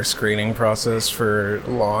a better screening process for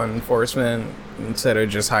law enforcement instead of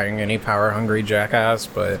just hiring any power-hungry jackass,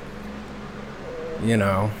 but, you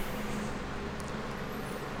know.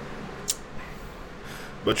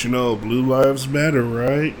 But you know, blue lives matter,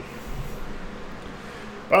 right?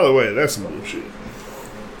 By the way, that's some bullshit.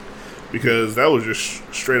 Because that was just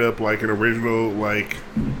straight up like an original, like,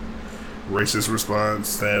 racist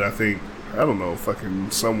response that I don't know,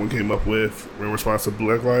 fucking someone came up with in response to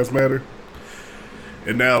Black Lives Matter.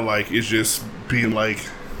 And now, like, it's just being, like,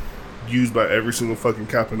 used by every single fucking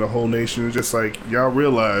cop in the whole nation. It's just like, y'all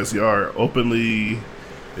realize y'all are openly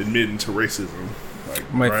admitting to racism.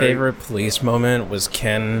 Like, My right? favorite police moment was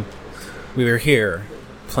Ken. We were here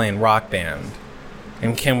playing Rock Band,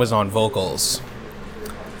 and Ken was on vocals.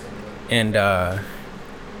 And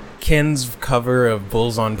Ken's cover of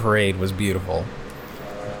Bulls on Parade was beautiful.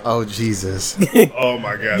 Oh, Jesus. Oh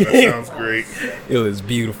my god, that sounds great. It was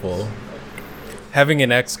beautiful. Having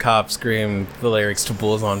an ex-cop scream the lyrics to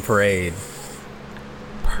Bulls on Parade.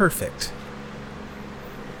 Perfect.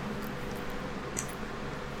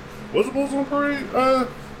 Was it Bulls on Parade?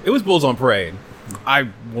 It was Bulls on Parade. I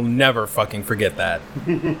will never fucking forget that.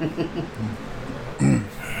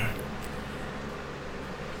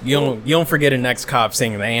 You don't forget an ex-cop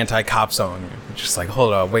singing the anti-cop song. You're just like,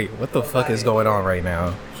 hold on, wait, what the fuck is going on right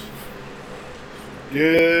now?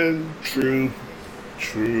 Yeah, true.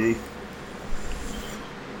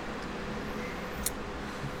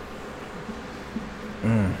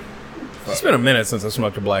 It's been a minute since I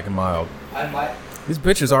smoked a Black and Mild. I might. These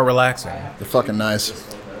bitches are relaxing. They're fucking nice.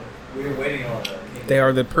 We were waiting on They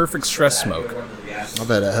are the perfect stress smoke. I've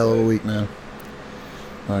had a hell of a week, man.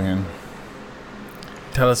 Fucking.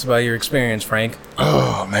 Tell us about your experience, Frank.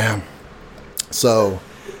 Oh, man. So,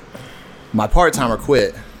 my part-timer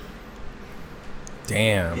quit.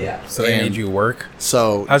 Damn. Yeah. So they And- made you work?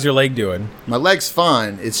 So, How's your leg doing? my leg's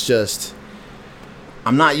fine. It's just,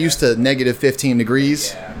 I'm not used to negative 15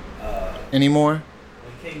 degrees anymore.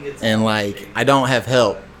 And, like, I don't have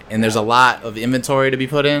help. And there's a lot of inventory to be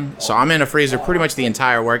put in. So, I'm in a freezer pretty much the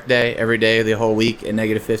entire workday, every day, the whole week at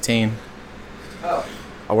negative 15.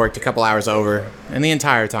 I worked a couple hours over. And the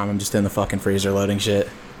entire time, I'm just in the fucking freezer loading shit.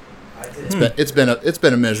 It's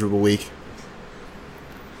been a miserable week.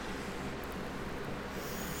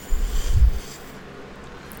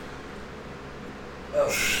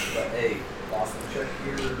 Hey, Boston, check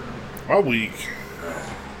your. My week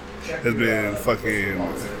has been fucking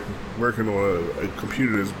working on a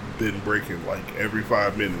computer that's been breaking like every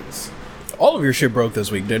 5 minutes. All of your shit broke this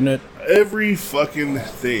week, didn't it? Every fucking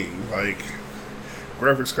thing. Like,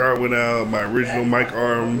 graphics card went out, my original mic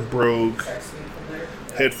arm broke,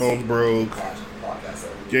 headphones broke,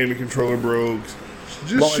 gaming controller broke,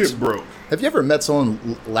 just Well, shit broke. Have you ever met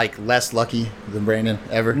someone like less lucky than Brandon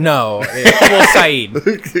ever? No. Well, Saeed,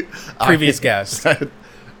 previous guest.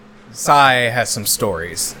 Sai has some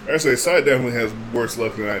stories. Actually, Side definitely has worse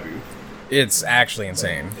luck than I do. It's actually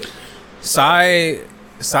insane. Sai's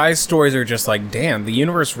stories are just like, damn, the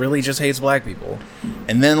universe really just hates black people.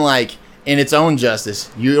 And then, like, in its own justice,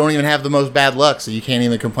 you don't even have the most bad luck, so you can't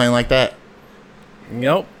even complain like that.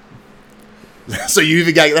 Yep. So you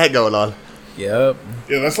even got that going on. Yep.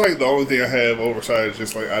 Yeah, that's like the only thing I have over Side is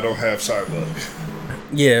just like I don't have side luck.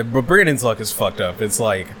 Yeah, but Brandon's luck is fucked up. It's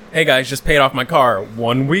like, hey guys, just paid off my car.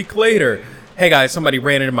 1 week later, hey guys, somebody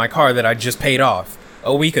ran into my car that I just paid off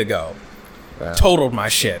a week ago. Wow. Totaled my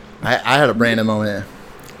shit. I had a Brandon moment.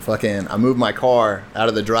 I moved my car out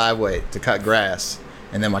of the driveway to cut grass,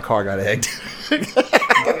 and then my car got egged.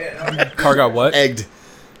 Car got what? Egged.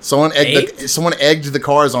 Someone egged the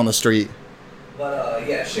cars on the street. But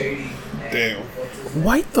yeah, Shady. Damn.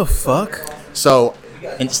 What the fuck? So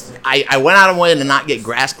I went out of my way to not get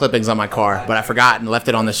grass clippings on my car, but I forgot and left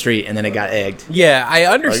it on the street, and then it got egged. Yeah, I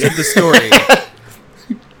understood the story.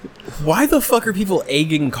 Why the fuck are people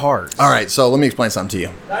egging cars? All right, so let me explain something to you.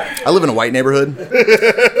 I live in a white neighborhood.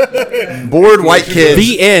 Bored white kids.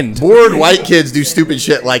 The end. Bored white kids do stupid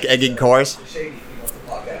shit like egging cars. Shady, he wants the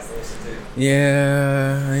podcast to listen to.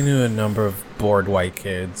 Yeah, I knew a number of bored white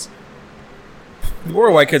kids. The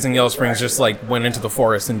bored white kids in Yellow Springs just like went into the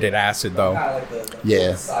forest and did acid though. Kind of like the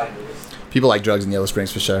Yeah. sideways. People like drugs in Yellow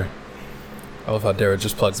Springs for sure. I love how Daryl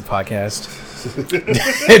just plugs the podcast.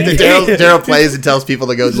 Daryl plays and tells people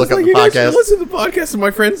to go look up the You guys should podcast. listen to the podcast, and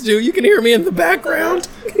my friends do. You can hear me in the background.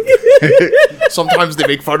 Sometimes they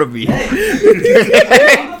make fun of me. I'm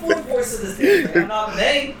the fourth voice of this thing. I'm not the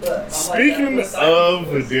name, but I'm Speaking like of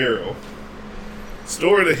Daryl,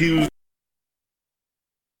 story that he was.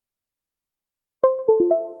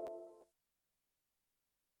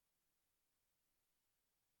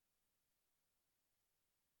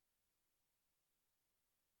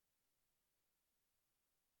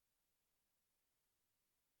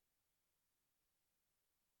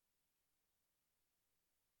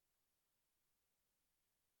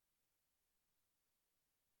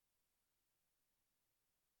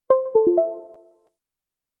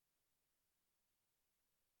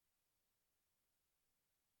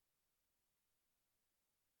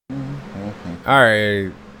 All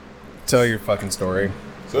right, tell your fucking story.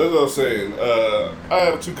 So as I was saying, I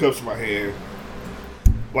have 2 cups in my hand,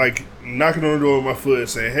 like knocking on the door with my foot,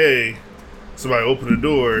 saying, "Hey, somebody open the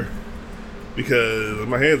door," because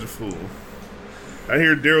my hands are full. I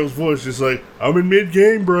hear Daryl's voice, just like, "I'm in mid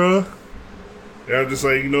game, bruh." And I'm just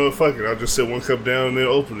like, you know what, fuck it. I'll just sit 1 cup down and then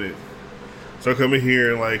open it. So I come in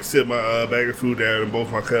here and like sit my bag of food down in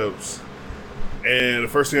both my cups, and the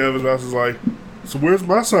first thing out of his mouth is like, "So where's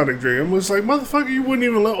my Sonic drink?" I'm just like, "Motherfucker, you wouldn't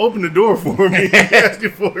even open the door for me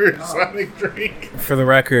asking for a Sonic drink." For the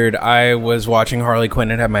record, I was watching Harley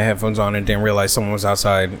Quinn and had my headphones on and didn't realize someone was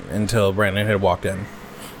outside until Brandon had walked in.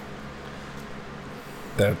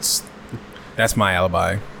 That's my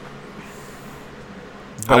alibi.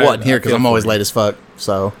 I wasn't here I because feel I'm always for you. late as fuck.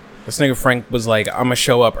 So This nigga Frank was like, I'm gonna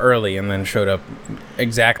show up early, and then showed up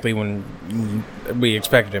exactly when we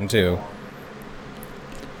expected him to.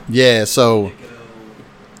 yeah, so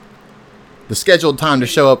the scheduled time to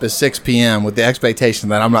show up is 6 p.m. with the expectation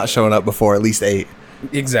that I'm not showing up before at least 8.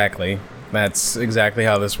 Exactly. That's exactly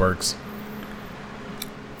how this works.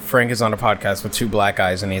 Frank is on a podcast with 2 black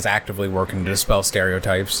guys, and he's actively working to dispel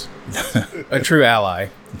stereotypes. A true ally.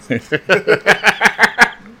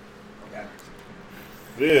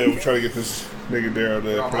 Yeah, we're trying to get this nigga down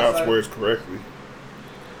to pronounce words correctly.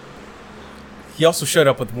 He also showed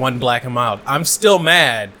up with 1 black and mild. I'm still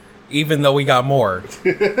mad, even though we got more.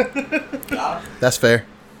 That's fair.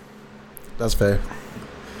 That's fair.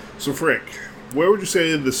 So Frank, where would you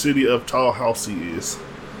say the city of Tallahassee is?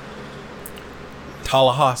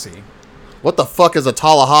 Tallahassee. What the fuck is a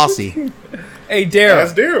Tallahassee? Hey, Daryl.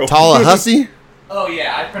 That's Daryl. Tallahassee? Oh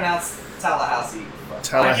yeah, I pronounced Tallahassee.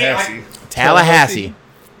 Tallahassee, Tallahassee.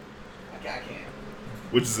 I can't.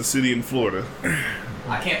 which is a city in Florida.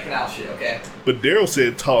 I can't pronounce shit. Okay. But Daryl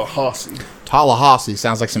said Tallahassee. Tallahassee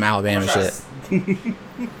sounds like some Alabama Try shit. I'm coming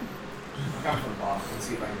from the bottom. Let's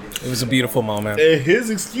see if I can get It was a beautiful moment. And his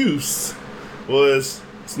excuse was,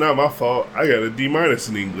 "It's not my fault. I got a D-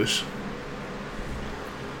 in English."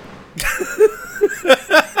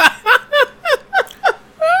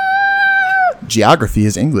 Geography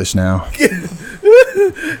is English now.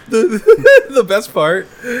 The best part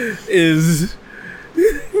is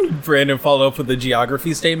Brandon followed up with the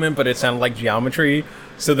geography statement, but it sounded like geometry.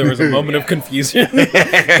 So there was a moment of confusion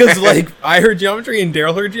because, like, I heard geometry and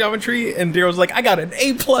Daryl heard geometry, and Daryl's like, "I got an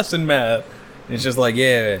A+ in math." And it's just like,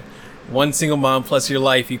 yeah, 1 single mom plus your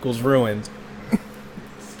life equals ruined.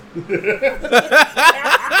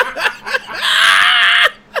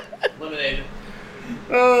 eliminated.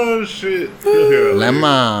 Oh shit! You'll hear that later.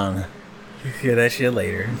 Lemon. Hear that shit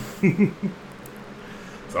later.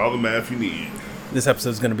 It's all the math you need. This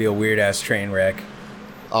episode's gonna be a weird ass train wreck.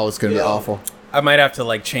 Oh, it's gonna be Yeah. awful. I might have to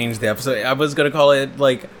like change the episode. I was gonna call it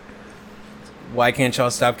like, "Why can't y'all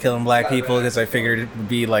stop killing black people?" Because I figured it would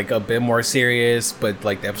be like a bit more serious, but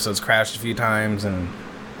like the episodes crashed a few times, and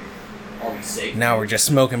Are we safe? now we're just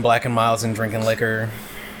smoking black and miles and drinking liquor.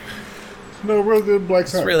 No, real good black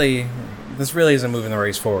This time. really isn't moving the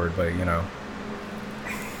race forward, but you know,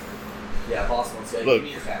 Yeah, Boston, let's go. Look. Give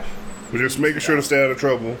me your cash. We're just making sure to stay out of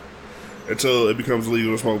trouble until it becomes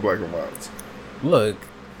legal to smoke black and whites. Look,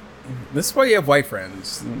 this is why you have white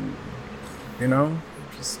friends. You know?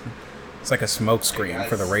 It's like a smoke screen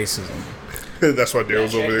for the racism. That's why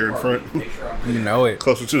Daryl's over there in front, Make sure I'm You know it.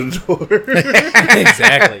 closer to the door.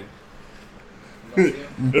 Exactly. It'd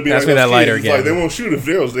be Pass like me that those lighter kids, again. Like, they won't shoot if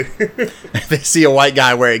Daryl's there. If they see a white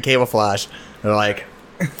guy wearing camouflage, they're like,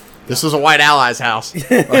 "This was a white ally's house."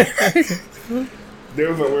 Daryl's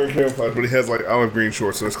not wearing camouflage, but he has like olive green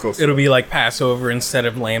shorts, so that's close. It'll be like Passover instead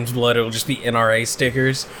of lamb's blood. It'll just be NRA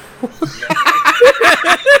stickers.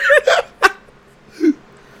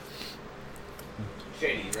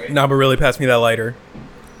 Shady, right? Nah, but really, pass me that lighter.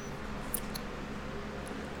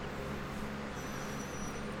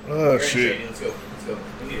 Oh Very shit! shady. Let's go. Let's go.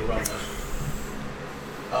 We need to run though.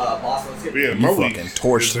 Boston, let's get. But yeah, You my week fucking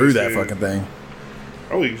torched has through just that been- fucking thing.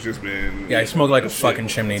 My week's just been. Yeah, I smoke like a shit. fucking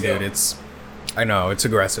chimney, dude. I know, it's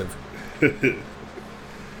aggressive. Yeah,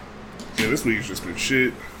 this week's just been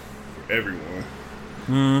shit for everyone.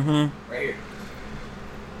 Right here.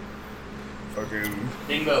 Fucking.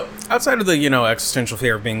 Bingo. Outside of the, existential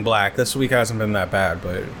fear of being black, this week hasn't been that bad,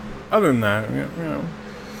 but other than that,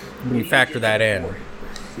 when you factor that in,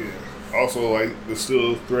 Yeah. Also, like the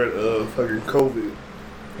still threat of fucking COVID.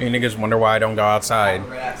 you niggas wonder why I don't go outside.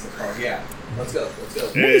 Red access card. Yeah. Let's go. Let's go.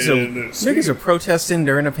 Niggas are protesting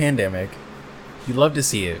during a pandemic. You love to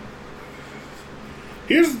see it.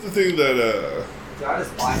 Here's the thing that Dude, I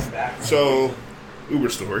just buy him back. so Uber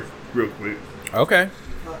story real quick. Okay.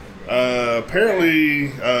 Apparently,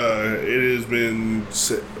 it has been it's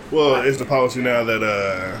the policy now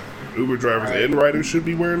that Uber drivers and riders should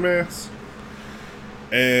be wearing masks.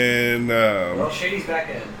 And Well, Shady's back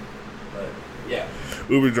in. But yeah.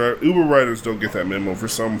 Uber riders don't get that memo for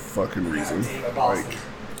some fucking reason. Like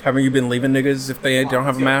Haven't you been leaving niggas if they don't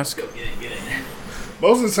have a mask? Let's go. Get in. Get in.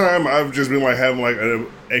 most of the time, I've just been like having like an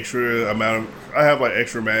extra amount of. I have like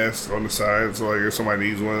extra masks on the side, so like if somebody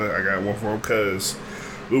needs one, I got one for them. Cause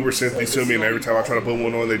Uber sent these to me, and every time I try to put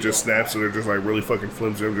one on, they just snap, so they're just like really fucking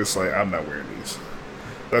flimsy. I'm just like, I'm not wearing these.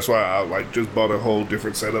 That's why I like just bought a whole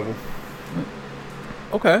different set of them.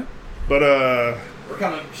 Okay. But We're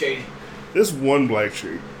coming, Shady. this one black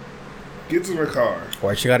chick gets in her car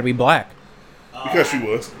Why she gotta be black? because she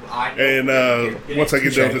was. I And once I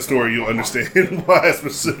get done with the story, you'll understand why I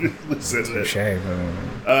specifically said that. Shame.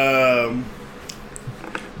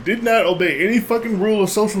 Did not obey any fucking rule of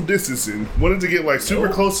social distancing. Wanted to get like super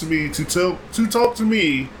close to me to talk to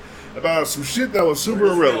me about some shit that was super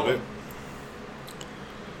irrelevant.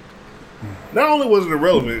 Not only was it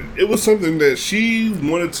irrelevant, it was something that she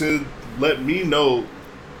wanted to let me know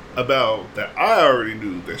about that I already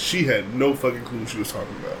knew that she had no fucking clue she was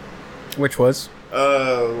talking about. Which was?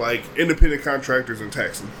 Like independent contractors and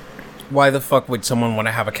taxing. Why the fuck would someone want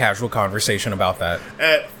to have a casual conversation about that?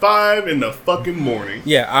 At 5 in the fucking morning.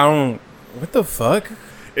 Yeah, I don't. What the fuck?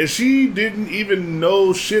 And she didn't even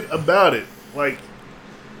know shit about it. Like,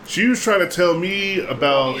 she was trying to tell me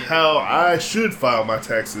about how I should file my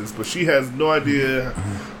taxes, but she has no idea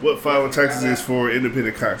what filing taxes is for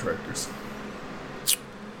independent contractors.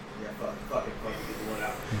 Yeah, fuck it, get the one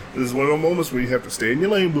out. This is one of those moments where you have to stay in your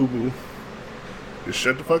lane, boo boo. Just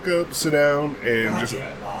shut the fuck up, sit down, and just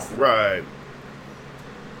ride.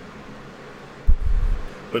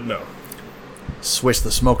 But no. Swish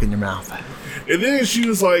the smoke in your mouth. And then she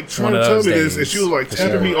was like trying One to of tell those me this, and days, she was like for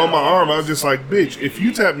tapping sure. me on my arm. I was just like, bitch, if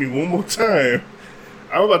you tap me one more time,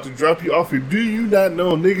 I'm about to drop you off here. Do you not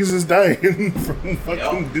know niggas is dying from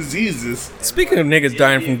fucking diseases? Speaking of niggas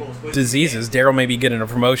dying from diseases, Daryl may be getting a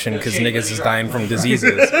promotion because niggas is dying from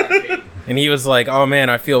diseases. And he was like, oh man,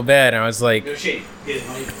 I feel bad. And I was like, No Shady. Get it,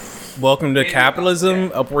 honey. welcome to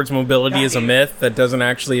capitalism. Upwards mobility is a myth that doesn't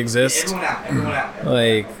actually exist. Everyone out. Everyone out.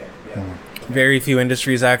 Like- Okay, yeah. Very few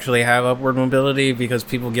industries actually have upward mobility because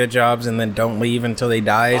people get jobs and then don't leave until they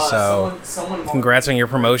die. So, someone congrats on your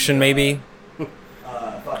promotion, maybe.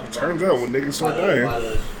 Turns out when niggas start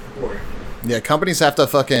dying. Yeah, companies have to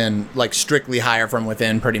fucking like strictly hire from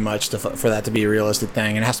within, pretty much, for that to be a realistic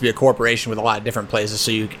thing. And it has to be a corporation with a lot of different places,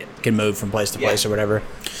 so you can move from place to place or whatever.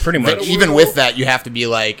 Pretty But much. even with that, you have to be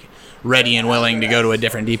like ready and willing to go to a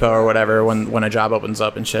different depot or whatever when a job opens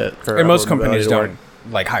up and shit. For And most upward mobility companies to work.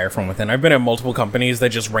 don't like hire from within. I've been at multiple companies that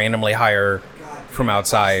just randomly hire from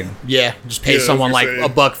outside. Yeah, just pay Yeah, someone I was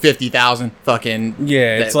like gonna say. $150,000. Fucking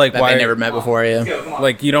Yeah, that- it's like that why they never met before. Yeah,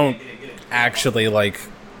 like you don't actually like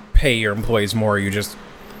pay your employees more. You just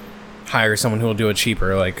hire someone who will do it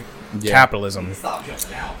cheaper. Like Yeah. Capitalism. Stop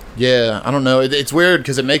jumping out. Yeah, I don't know. It's weird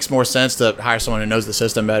because it makes more sense to hire someone who knows the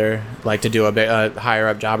system better, like to do a higher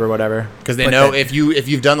up job or whatever. Because they But know that- if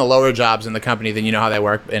you've done the lower jobs in the company, then you know how they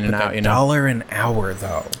work in and out. You know. $1 an hour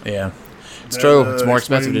though. Yeah, it's That, true. It's more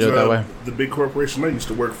expensive to do it that explains, way. The big corporation I used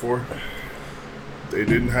to work for, they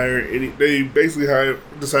didn't hire any. They basically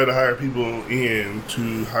decided to hire people in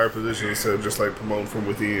to higher positions instead of just like promoting from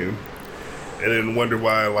within, and then wonder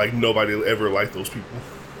why like nobody ever liked those people.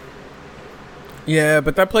 Yeah,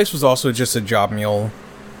 but that place was also just a job mule.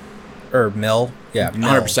 Or mill. Yeah, mill.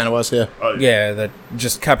 100% it was. Yeah. Yeah, that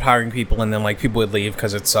just kept hiring people, and then like people would leave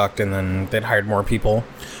because it sucked, and then they'd hired more people.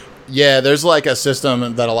 Yeah, there's like a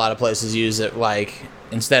system that a lot of places use that like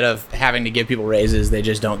instead of having to give people raises, they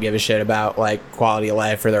just don't give a shit about like quality of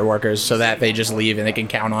life for their workers, so that they just leave and they can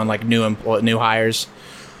count on like new hires,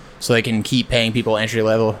 so they can keep paying people entry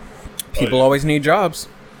level. People yeah. always need jobs.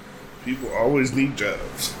 People always need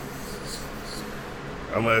jobs,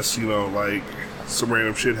 unless like some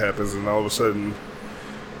random shit happens and all of a sudden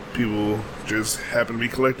people just happen to be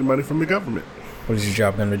collecting money from the government. What is your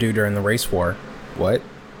job going to do during the race war? What?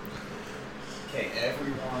 Okay,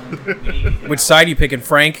 everyone. We need to Which side you picking,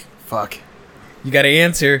 Frank? Fuck. You got to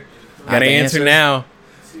answer. You got to to answer answer? now.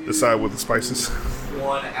 Decide with the spices.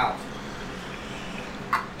 one out.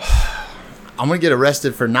 I'm gonna get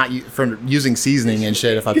arrested for for using seasoning and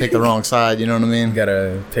shit if I pick the wrong side. You know what I mean? You got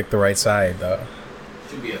to pick the right side, though.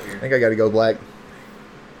 Should be up I here. think I gotta go black.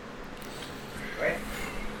 Right?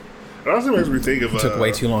 It honestly makes me think of It took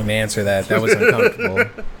way too long to answer that. That was uncomfortable.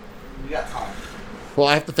 We got time. Well,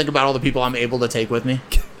 I have to think about all the people I'm able to take with me.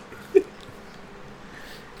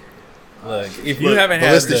 Look, if you Look, haven't The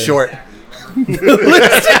had list is short. the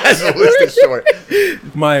The list is short.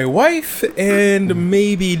 my wife and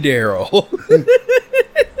maybe Daryl.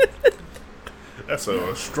 That's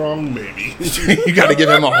a strong maybe. You got to give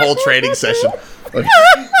him a whole training session. All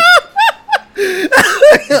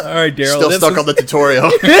right, Daryl. Still this stuck is- on the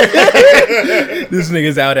tutorial. This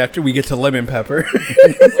nigga's out after we get to lemon pepper.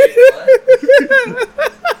 Wait, what?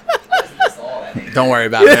 I just missed all that. Don't worry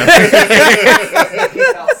about it, man.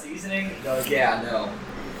 Without seasoning? No, yeah, no.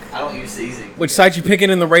 I don't use seasoning. Which side you picking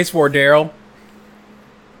in the race war, Daryl?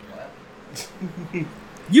 What?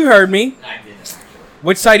 You heard me. I didn't actually.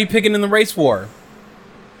 Which side you picking in the race war?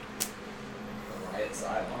 The right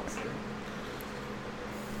side, honestly.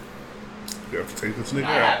 You have to take this I nigga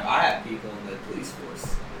have, out. I have people in the police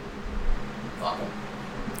force. Fuck them.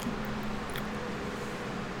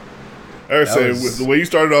 I would That say was- with the way you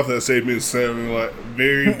started off that statement sounding like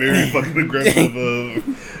very, very fucking aggressive.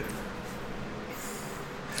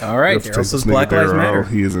 All right, You have to Daryl take says this nigga Black Lives Daryl Matter. out.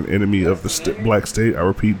 He is an enemy of the black state. I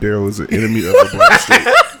repeat, Daryl is an enemy of the black state.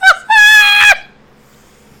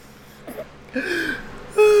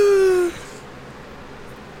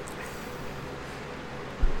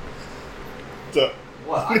 So,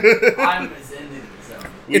 What? I'm in the zone.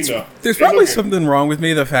 we know. There's It's probably okay. something wrong with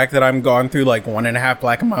me. The fact that I'm gone through like 1.5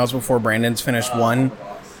 black miles before Brandon's finished one.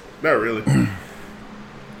 Not really.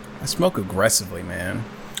 I smoke aggressively, man.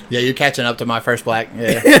 Yeah, you're catching up to my first black.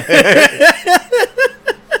 Yeah. You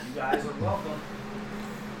guys are welcome.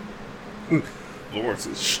 Lawrence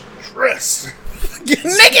is stressed.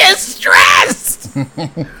 Nigga stressed.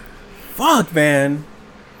 Fuck, man.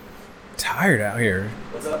 Tired out here.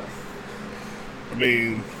 What's up? I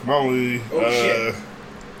mean, my only Oh, shit.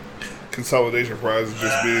 consolidation prize has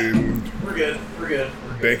just been We're good. We're good.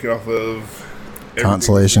 We're good. banking off of everything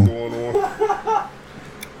Consolation. that's been going on.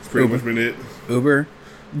 It's pretty much been it. Uber,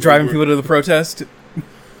 driving Uber. people to the protest.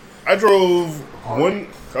 I drove one.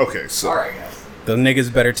 Okay, so All right, guys. The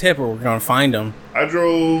niggas better tip, or we're gonna find them. I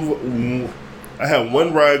drove. I had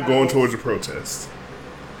one ride going towards a protest.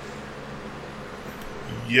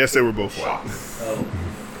 Yes, they were both white. Oh,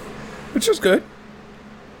 Which is good.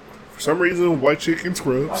 For some reason, white chick in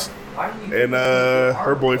scrubs, why do you and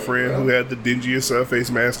her boyfriend who had the dingiest face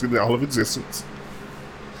mask in all of existence.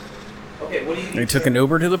 Okay, what do you They took an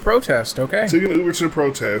Uber to the protest. Okay. Took an Uber to the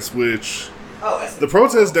protest, which Oh, that's the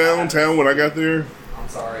protest downtown when I got there I'm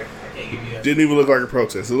sorry. I can't give you a... didn't even look like a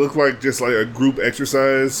protest. It looked like just like a group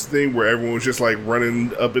exercise thing where everyone was just like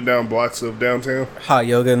running up and down blocks of downtown. Hot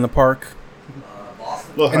yoga in the park.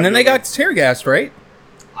 Boston. Little And hot then they yoga. got tear gassed, right?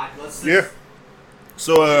 Let's just Yeah.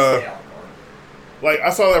 So stay out of the car. like I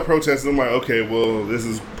saw that protest and I'm like, okay, well this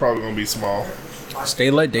is probably gonna be small.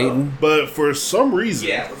 Stay let Dayton. But for some reason,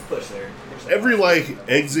 Yeah, let's push there. Push that every button. like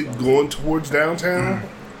exit going towards downtown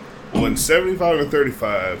on 75 and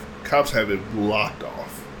 35, cops have it blocked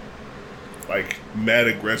off. Like mad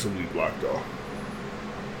aggressively blocked off.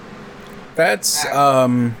 That's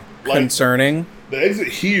Like- concerning. The exit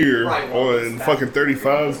here Right, on fucking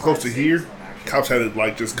 35, close to here, cops had it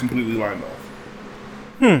like just completely lined off.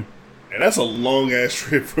 And that's a long ass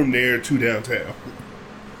trip from there to downtown.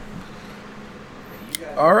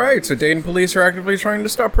 All right, so Dayton police are actively trying to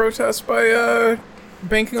stop protests by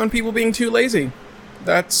banking on people being too lazy.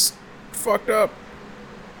 That's fucked up.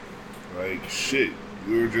 Like, shit.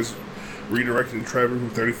 We were just redirecting traffic from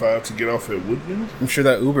 35 to get off at Woodman. I'm sure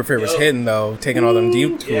that Uber fare was hidden though, taking all them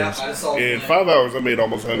detours. Yeah, I just saw In 5 hours, I made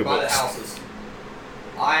almost $100 By the bucks. houses.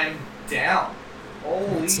 I'm down.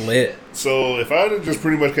 Holy It's shit. lit. So if I had just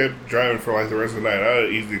pretty much kept driving for like the rest of the night, I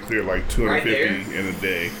would easily clear like 250 in a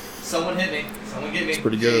day. Someone hit me. Someone get me. It's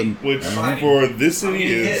pretty good. Which Right. for this I'm city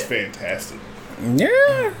getting is hit. fantastic.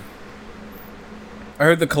 Yeah. I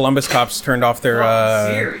heard the Columbus cops turned off their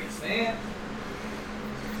Serious, man.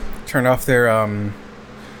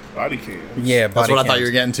 Body cams. yeah, That's body what I thought cams. you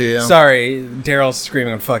were getting to. Yeah. Sorry, Daryl's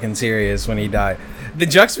screaming fucking serious when he died. The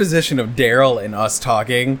juxtaposition of Daryl and us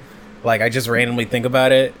talking, like I just randomly think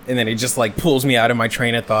about it, and then it just like pulls me out of my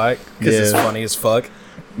train of thought because it's Yeah. funny as fuck.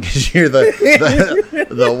 Because you're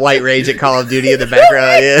the white rage at Call of Duty in the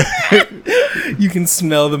background. Yeah. You can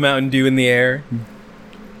smell the Mountain Dew in the air.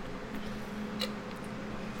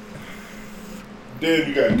 Then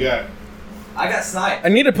you got I got sniped. I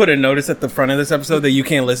need to put a notice at the front of this episode that you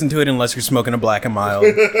can't listen to it unless you're smoking a Black and Mild.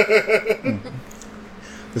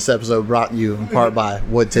 This episode brought you in part by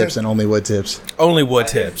Wood Tips and only Wood Tips. Only wood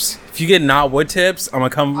tips. If you get not wood tips, I'm gonna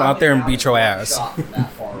come out there and beat your ass. Shot from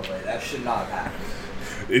that far away. That should not have happened.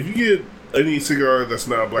 If you get any cigar that's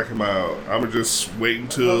not Black and Mild, I'ma just wait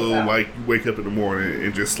until like you wake up in the morning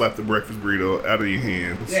and just slap the breakfast burrito out of your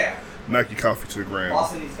hands. Yeah. Knock your coffee to the ground,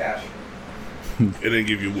 Boston needs cash. and then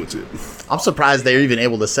give you a wood tip. I'm surprised they're even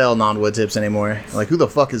able to sell non-wood tips anymore. Like, who the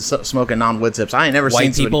fuck is smoking non-wood tips? I ain't never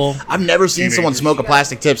White seen people. I've never seen someone Teenagers. smoke a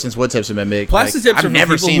plastic tip since wood tips have been big. Plastic Like, tips are I've for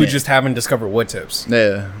never people seen who it. just haven't discovered wood tips.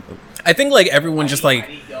 Yeah. I think like everyone just like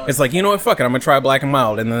it's like, you know what, fuck it, I'm gonna try Black and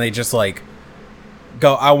Mild, and then they just like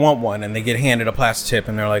go, I want one, and they get handed a plastic tip,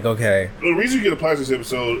 and they're like, okay. The reason you get a plastic tip,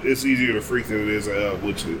 so it's easier to freak than it is a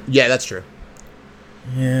wood tip. Yeah, that's true.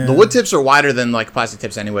 Yeah. The wood tips are wider than like plastic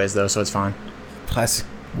tips anyways, though, so it's fine. Plastic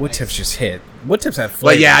wood tips just hit. Wood tips have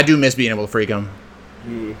flavor. But yeah, I do miss being able to freak them.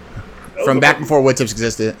 From back before wood tips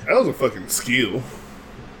existed. That was a fucking skill.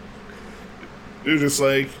 It was just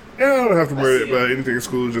like, yeah, I don't have to worry about anything in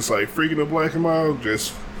school. Just like freaking a Black and Mild.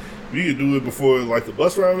 Just you could do it before like the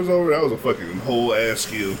bus ride was over. That was a fucking whole ass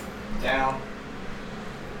skill. Down.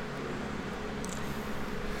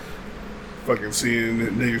 Fucking seeing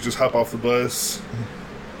niggas just hop off the bus,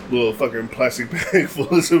 little fucking plastic bag full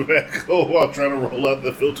of tobacco while trying to roll out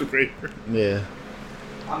the filter paper. Yeah.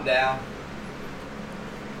 I'm down.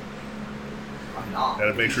 I'm not.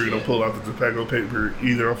 Gotta make sure you don't pull out the tobacco paper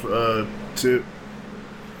either off tip,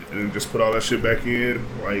 and then just put all that shit back in,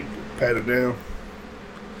 like pat it down.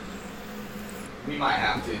 We might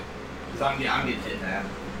have to. Cause I'm getting hit now.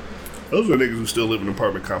 Those are niggas who still live in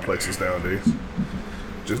apartment complexes nowadays,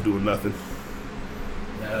 just doing nothing.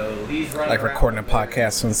 No, he's running Like around recording a with there.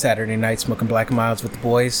 podcast on Saturday night, smoking Black and Milds with the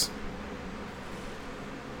boys.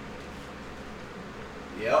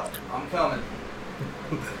 Yep, I'm coming.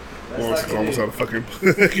 Lawrence is almost out of fucking.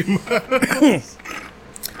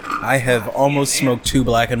 I have almost smoked 2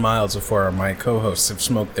 Black and Milds before my co-hosts have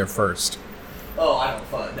smoked their first. Oh, I don't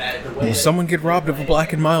fuck that. The way Will that- someone get robbed of a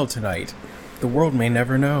Black and Mild tonight? The world may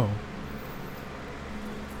never know.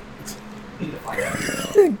 I need to find out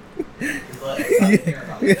yourself. 'Cause, like, I don't care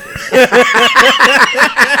about this shit.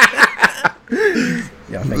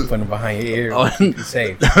 Y'all think putting it behind your ear Oh. would be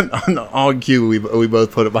safe. On cue, we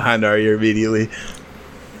both put it behind our ear immediately.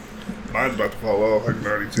 Mine's about to fall off. I can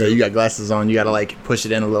already Yeah, tell. you got glasses on. You gotta like push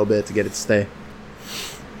it in a little bit to get it to stay.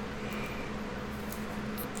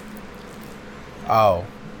 Oh,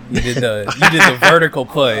 you did the vertical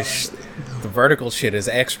push. The vertical shit is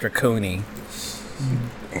extra coony.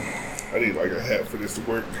 I need like a hat for this to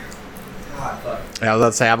work. God, fuck. Yeah, I was about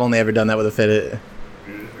to say I've only ever done that with a Fitbit. Yeah,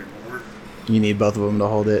 this ain't gonna work. You need both of them to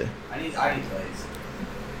hold it. I need plates.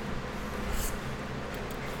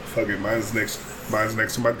 Fuck it, mine's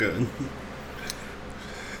next to my gun.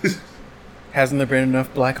 Hasn't there been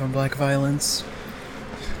enough black on black violence?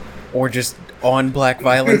 Or just on black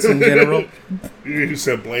violence in general? You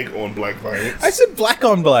said blank on black violence. I said black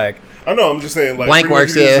on black. I know. I'm just saying like Blank pretty much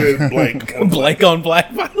works, you just yeah. said blank. On Blank on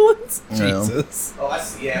black violence? Yeah. Jesus. Oh, I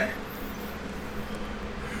see. Yeah.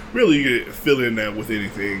 Really, you could fill in that with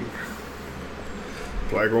anything.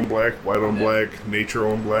 Black on black, white on black, nature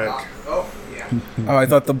on black. Oh, yeah. Oh, I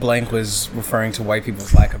thought the blank was referring to white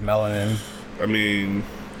people's lack of melanin. I mean,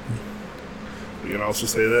 You can also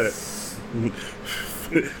say that.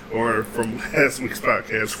 Or from last week's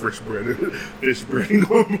podcast, fish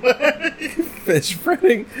breading on black. Fish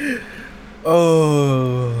breading.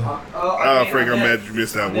 Oh. Frank, I'm mad you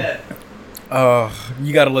missed that one. Oh,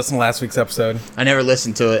 you got to listen to last week's episode. I never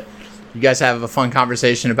listened to it. You guys have a fun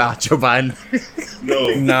conversation about Joe Biden.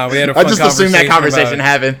 No. Nah, we had a fun I just assumed that conversation about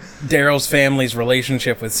happened. Daryl's family's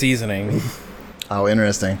relationship with seasoning. Oh,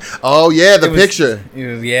 interesting. Oh, yeah, the picture.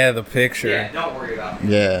 Yeah, the picture. Yeah, don't worry about it.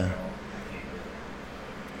 Yeah.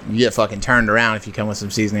 You get fucking turned around if you come with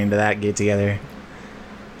some seasoning to that get together.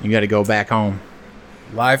 You got to go back home.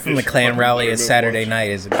 Live from the Fish Clan fucking Rally buttermilk is Saturday lunch. night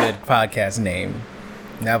is a good podcast name.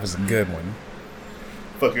 That was a good one.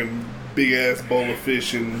 Fucking big ass bowl of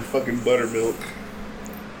fish and fucking buttermilk.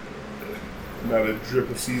 Not a drip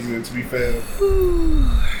of seasoning to be found.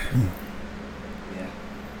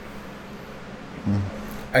 Yeah.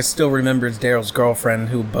 I still remember Daryl's girlfriend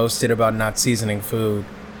who boasted about not seasoning food.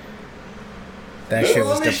 That shit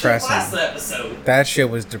was Last depressing. episode. That shit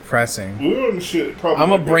was depressing. We were on the shit. Probably I'm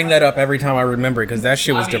gonna bring that up every time I remember it because that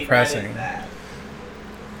shit was I mean, depressing. that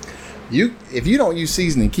If you don't use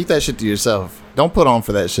seasoning, keep that shit to yourself. Don't put on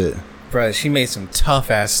for that shit. Bruh, she made some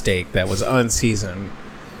tough ass steak that was unseasoned.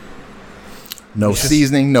 No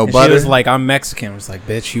seasoning, no And butter. she was like, I'm Mexican. I was like,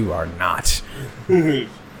 bitch, you are not.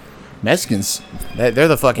 Mexicans, they're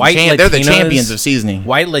the fucking White they're the Latinas- champions of seasoning.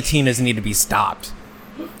 White Latinas need to be stopped.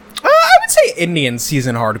 I would say Indians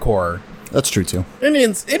season hardcore. That's true too.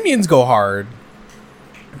 Indians go hard.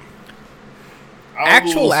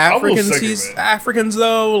 Actual Africans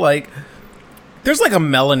though, like there's like a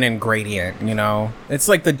melanin gradient, you know? It's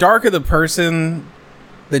like the darker the person,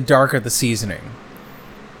 the darker the seasoning.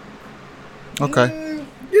 Okay.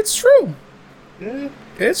 It's true. Yeah,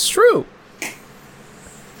 It's true.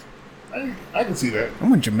 I can see that.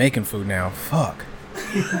 I'm on Jamaican food now. Fuck.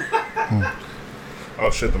 Oh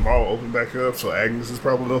shit, the mall opened back up, so Agnes is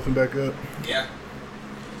probably open back up. Yeah.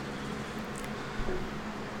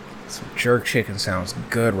 Some jerk chicken sounds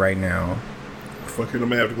good right now. Fucking, I'm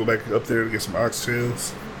gonna have to go back up there to get some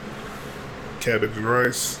oxtails, cabbage and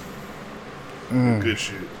rice. Good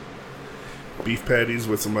shit. Beef patties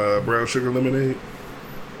with some brown sugar lemonade.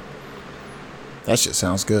 That shit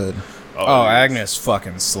sounds good. Oh, yeah. Agnes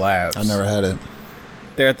fucking slaps. I never had it.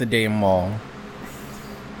 They're at the Dame Mall.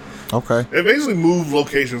 Okay. They basically moved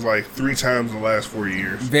locations like 3 times in the last 4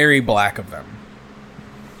 years. Very black of them.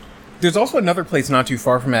 There's also another place not too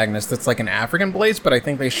far from Agnes that's like an African place, but I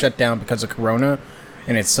think they shut down because of Corona,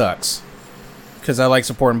 and it sucks. Because I like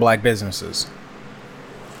supporting black businesses.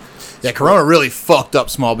 Yeah, Corona really fucked up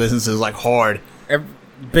small businesses like hard.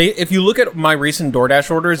 If you look at my recent DoorDash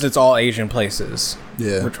orders, it's all Asian places.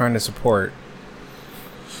 Yeah. We're trying to support.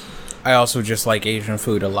 I also just like Asian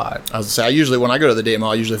food a lot. I was gonna say, when I go to the Date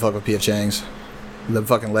Mall, I usually fuck with P.F. Chang's. The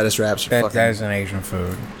fucking lettuce wraps are That fucking... that is an Asian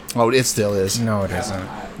food. Oh, it still is. No, it isn't.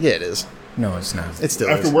 Yeah, it is. No, it's not. It still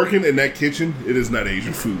After is. working in that kitchen, it is not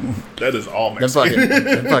Asian food. That is all Them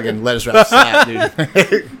Mexican. fucking lettuce wraps slap,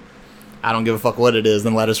 dude. I don't give a fuck what it is.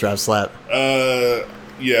 Them lettuce wraps slap.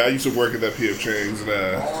 Yeah, I used to work at that P.F. Chang's. And, How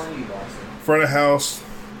are you, Boston? front of house,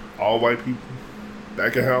 all white people.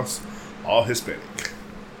 Back of house, all Hispanic.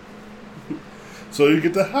 So you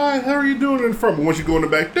get the hi, how are you doing in the front? But once you go in the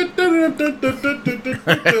back,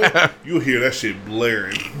 you'll hear that shit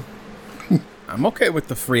blaring. I'm okay with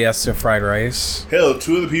the Fiesta fried rice. Hell,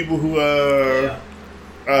 2 of the people who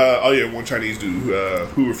one Chinese dude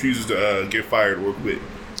who refuses to get fired or quit.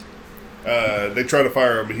 They tried to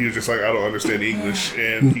fire him, but he was just like, I don't understand English,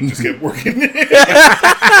 and he just kept working.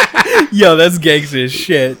 Yo, that's gangsta as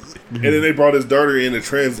shit. And then they brought his daughter in to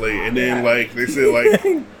translate, and then like they said like,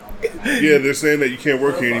 yeah, they're saying that you can't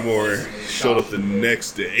work here anymore. Showed up the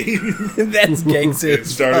next day That's gangsta and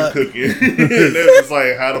as started fuck. cooking. And it was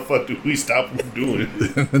like, how the fuck do we stop him from doing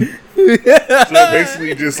it? So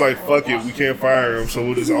basically, just like fuck it, we can't fire him, so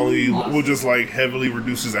we'll just like heavily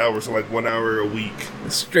reduce his hours to like 1 hour a week.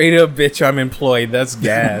 Straight up, bitch, I'm employed. That's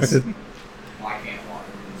gas. Well, I can't watch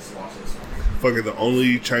it. Just watch this one. Fucking the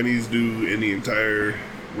only Chinese dude in the entire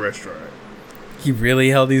restaurant. He really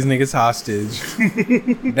held these niggas hostage.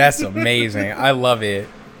 That's amazing. I love it.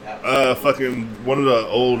 Fucking one of the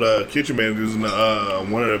old kitchen managers and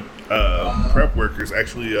one of the prep workers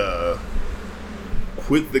actually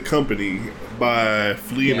quit the company by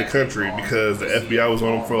fleeing the country because the FBI was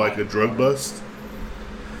on them for like a drug bust.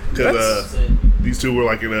 Because these 2 were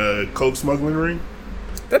like in a coke smuggling ring,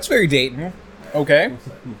 That's very Dayton. Okay.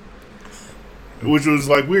 which was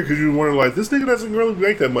like weird because you were wondering like this nigga doesn't really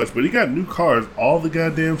make that much, but he got new cars all the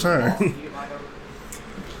goddamn time.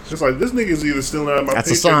 It's like this nigga is either stealing out of my That's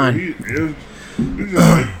a paycheck sign. or it's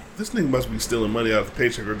just like this nigga must be stealing money out of the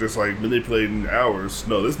paycheck or just like manipulating hours.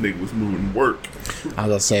 No, this nigga was moving work. I was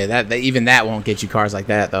gonna say that even that won't get you cars like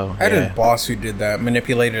that though. I had a boss who did that,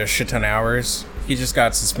 manipulated a shit ton of hours. He just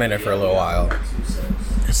got suspended for a little while.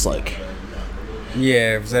 It's like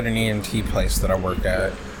Yeah, it was at an EMT place that I worked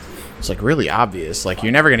at. it's like really obvious. Like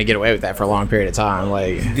you're never gonna get away with that for a long period of time.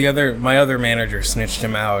 Like My other manager snitched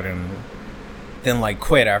him out and then like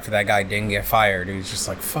quit after that guy didn't get fired. He was just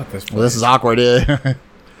like, fuck this place. well, this is awkward. Yeah.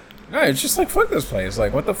 No, it's just like, fuck this place.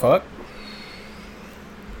 Like, what the fuck?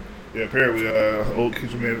 Yeah, apparently, old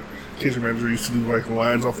kitchen manager used to do like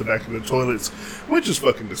lines off the back of the toilets, which is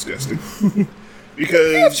fucking disgusting. Yeah,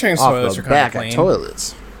 Because change toilets Off are the kind of back of clean.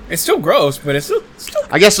 toilets. It's still gross, but it's still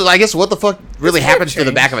I guess what the fuck really It's happens to the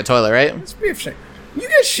change. back of a toilet, right? it's beef shit. You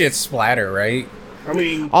get shit splatter, right? I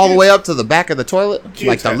mean, All the way up to the back of the toilet, Kids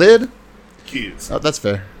like the have- lid. kids, Oh, that's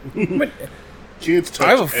fair. But kids touch.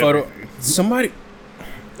 I have a photo. everything. Somebody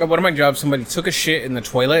at one of my jobs, somebody took a shit in the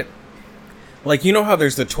toilet. Like, you know how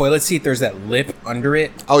there's the toilet seat, there's that lip under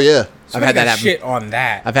it? Oh yeah, I've Somebody had that got happen. shit on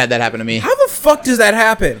that. I've had that happen to me. How the fuck does that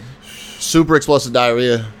happen? Super explosive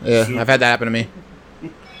diarrhea. Yeah, I've had that happen to me.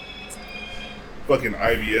 Fucking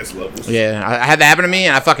IBS levels. Yeah, I had that happen to me,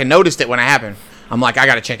 and I fucking noticed it when it happened. I'm like, I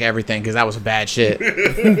gotta check everything because that was bad shit.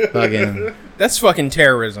 Fucking, That's fucking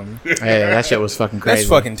terrorism. yeah, that shit was fucking crazy. That's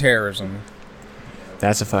fucking terrorism.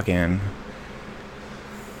 That's a fucking.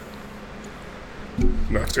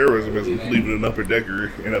 No, terrorism is leaving an upper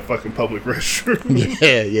decker in a fucking public restroom.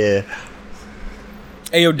 Yeah, yeah.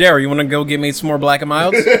 Hey, yo, Darryl, you want to go get me some more Black and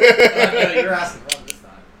Milds? No, you're asking wrong this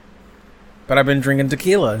time. But I've been drinking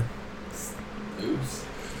tequila. Oops.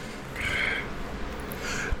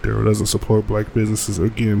 Daryl doesn't support black businesses.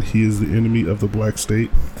 Again, he is the enemy of the black state.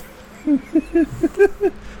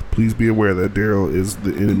 Please be aware that Daryl is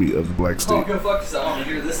the enemy of the black Oh, state. go fuck yourself. I'm gonna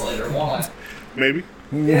hear this later. Why? Maybe.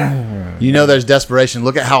 Yeah. You know, there's desperation.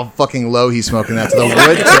 Look at how fucking low he's smoking that to the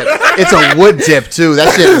wood tip. It's a wood tip too.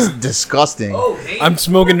 That shit is disgusting. Oh, hey. I'm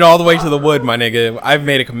smoking it all the way to the wood, my nigga. I've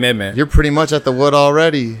made a commitment. You're pretty much at the wood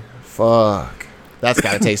already. Fuck. That's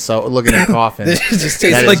gotta taste so. Look at him coughing. This shit just That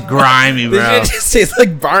tastes is like grimy, This bro. shit just tastes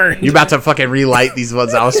like burn. You about to fucking relight these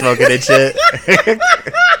ones I was smoking and shit.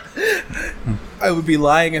 I would be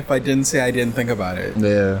lying if I didn't say I didn't think about it.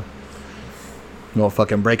 Yeah. You won't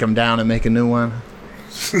fucking break them down and make a new one.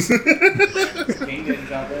 King didn't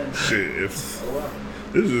jump in. Shit, if Oh, well.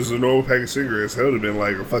 this is just a normal pack of cigarettes, that would have been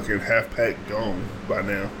like a fucking half pack gone by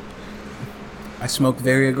now. I smoke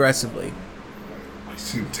very aggressively. I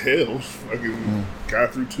see tails. Fucking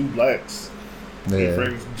got through 2 blacks. Yeah.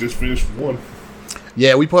 Frank just finished 1.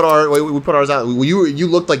 Yeah, we put ours out. You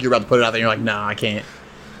looked like you were about to put it out there. You're like, no, I can't.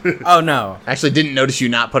 Oh, no. I actually didn't notice you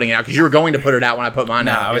not putting it out because you were going to put it out when I put mine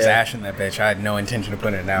No, out. I was Yeah. ashing that bitch. I had no intention of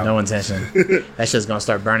putting it out. No intention. That shit's gonna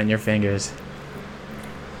start burning your fingers.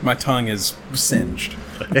 My tongue is singed.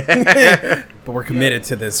 But we're committed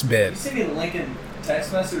to this bit. You send me the link in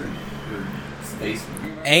text message or space?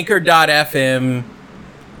 Anchor.fm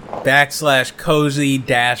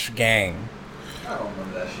 /cozy-gang. I don't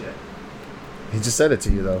remember that shit. He just said it to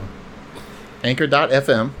you though.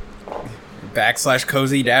 Anchor.fm.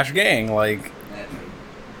 /cozy-gang. Like, Naturally.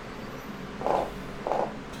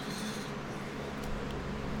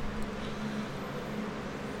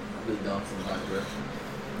 I'm really dumb sometimes, bro.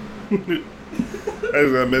 I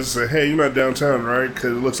just got a message saying, hey, you're not downtown, right?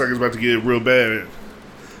 Because it looks like it's about to get real bad.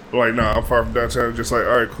 I'm like, nah, I'm far from downtown. Just like,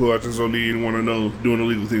 all right, cool. I just don't need anyone to know doing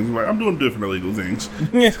illegal things. I'm like, I'm doing different illegal things.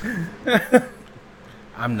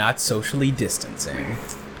 I'm not socially distancing.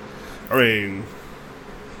 I mean,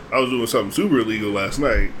 I was doing something super illegal last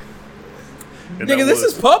night. And Nigga, that this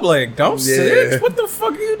was- is public. Don't snitch. What the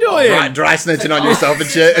fuck are you doing? Dry snitching on yourself and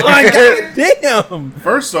shit. Like, goddamn.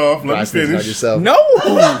 First off, Dry let me snitching on finish. yourself. No.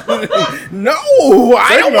 No. I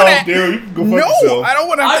Second don't off, want to. Daryl, you can go fuck No, yourself. I don't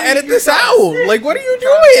want to I mean, edit you're this trying to out. snitch. Like, what are you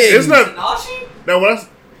It's doing? not. Tanashi? Now, when I,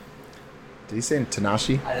 Did he say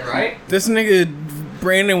Tanashi? Right? This nigga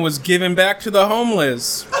Brandon was giving back to the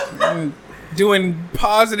homeless, and doing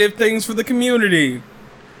positive things for the community.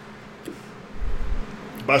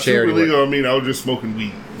 by Charity super illegal, I mean I was just smoking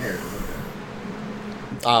weed.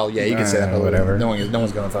 Oh yeah, you can say that. But whatever. No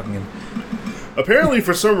one's gonna fucking him. Apparently,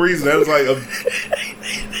 for some reason, that was like a.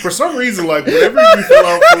 For some reason, like whenever you fill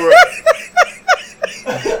out for.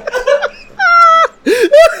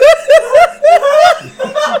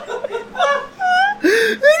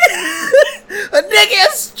 A nigga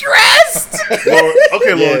is stressed. Lord,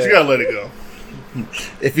 okay, Lord, Yeah. you gotta let it go.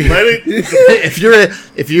 If you Let it.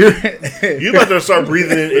 if you're You about to start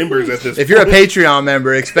breathing in embers at this. if you're a Patreon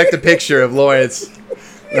member, expect a picture of Lawrence.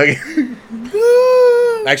 Like,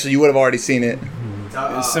 actually, you would have already seen it.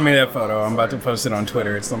 Send me that photo. I'm about to post it on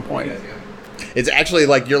Twitter at some point. It's actually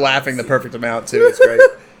like you're laughing the perfect amount too. It's great.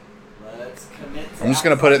 Let's commit to I'm just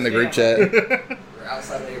gonna put it in the group chat. We're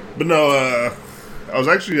outside the airport. But no, I was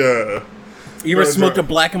actually You ever smoked a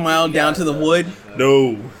Black and Mild down to the wood?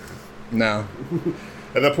 no. No,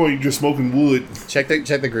 At that point, you're just smoking wood. check the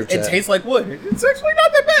group chat. It tastes like wood. It's actually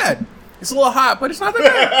not that bad. It's a little hot, but it's not that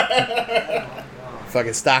bad.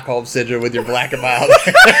 Fucking Stockholm syndrome with your Black and Mild.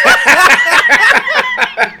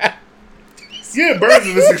 Yeah, it burns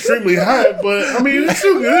and it's extremely hot, but I mean, it's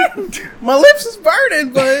still good. My lips is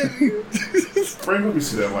burning, but Frank, let me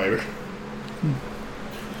see that lighter.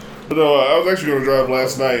 But no, I was actually going to drive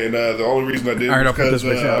last night, and the only reason I didn't All right, was I'll put because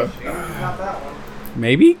this bitch out. Not that one.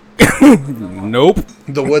 maybe. Nope.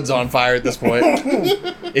 The wood's on fire at this point.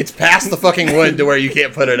 It's past the fucking wood to where you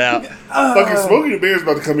can't put it out. fucking Smokey the Bear's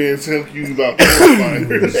about to come in and tell you about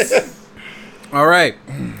fires. All right.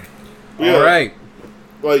 Yeah. All right.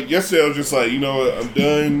 Like yesterday, I was just like, you know what, I'm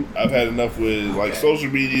done. I've had enough with like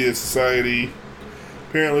social media, society.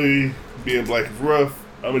 Apparently, being black is rough.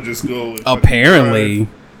 I'm gonna just go. And fucking Apparently.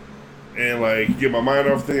 drive and like get my mind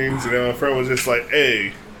off things. And then my friend was just like,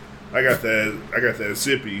 "Hey, I got that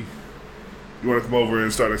sippy. You want to come over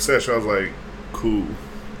and start a session?" I was like, "Cool."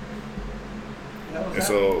 And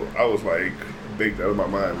so I was like, baked out of my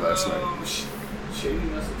mind last night. Shady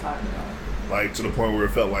must have talked about it. Like to the point where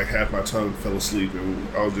it felt like half my tongue fell asleep and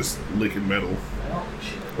I was just licking metal. Well,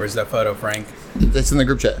 shit. Where's that photo, Frank? It's in the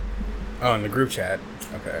group chat. Oh, in the group chat.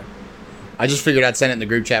 Okay. I just figured I'd send it in the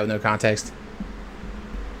group chat with no context.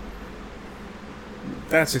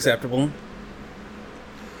 That's acceptable.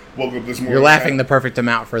 Woke up this morning. You're laughing the perfect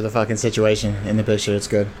amount for the fucking situation in the picture. It's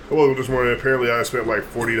good. I woke up this morning. Apparently, I spent like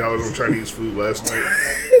 $40 on Chinese food last night,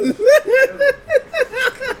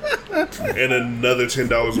 and another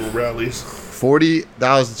 $10 on rallies.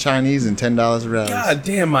 $40 of Chinese and $10 of rallies. God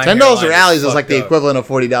damn, my $10 of hairline rallies is like the fucked up. equivalent of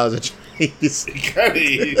 $40 of Chinese. God,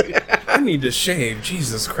 I need to shave.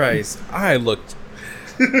 Jesus Christ. I looked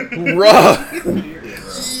rough.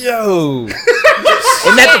 Yo.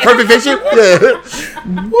 Isn't that the perfect picture? Yeah.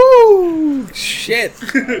 Woo. Shit.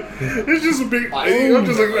 it's just a big. I'm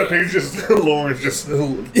just looking at that picture. Just Lawrence just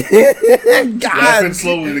laughing God.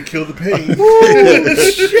 slowly to kill the pain.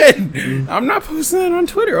 Shit. I'm not posting that on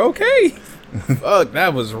Twitter, okay? Fuck,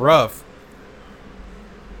 that was rough.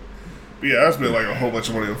 But yeah, I spent like a whole bunch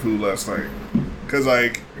of money on food last night. Cause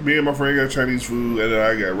like me and my friend got Chinese food, and then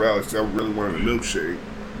I got rallies. I really wanted a milkshake.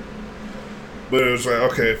 But it was like,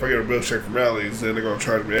 okay, if I get a milkshake from Rallies, then they're gonna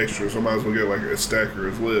charge me extra, so I might as well get like a stacker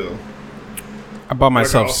as well. I bought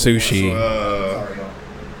myself Like, I also sushi. want some,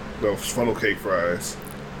 those funnel cake fries.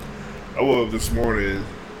 I woke up this morning,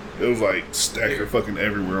 it was like stacker fucking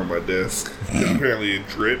everywhere on my desk. 'Cause apparently it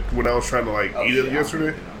dripped when I was trying to like eat it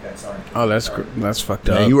yesterday. Okay, sorry. Oh, that's fucked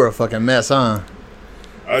Man, up. you were a fucking mess, huh?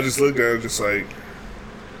 I just looked at it just like,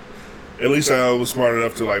 at least I was smart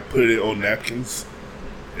enough to like put it on napkins.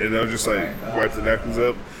 And I was just like, wipe the napkins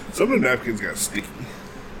up. Some of the napkins got sticky.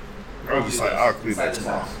 I was just like, I'll clean that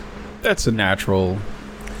tomorrow. That's a natural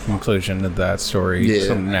conclusion to that story. Yeah.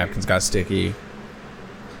 Some napkins got sticky.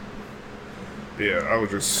 Yeah, I was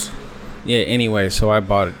just. Yeah, anyway, so I've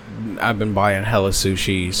been buying hella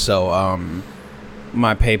sushi. So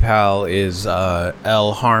my PayPal is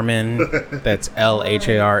L Harmon. That's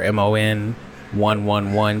LHARMON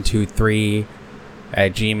 11123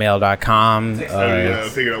 at gmail.com.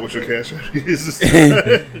 Figure out what your cash app is.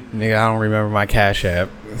 Nigga, I don't remember my Cash App.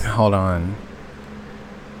 Hold on.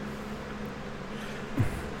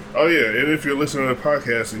 Oh yeah, and if you're listening to the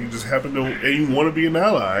podcast and you just happen to and you want to be an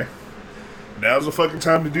ally, now's the fucking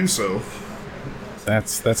time to do so.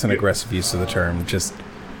 That's an aggressive use of the term. Just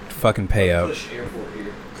fucking pay up. Push airport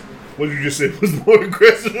here. What you just said was more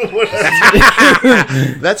aggressive than what I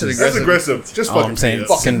said. That's an That's aggressive. aggressive. Just All fucking I'm saying pay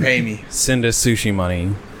is up. Fucking pay me. Send us sushi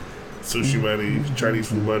money. Sushi money, Chinese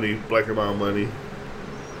food money, black and mild money.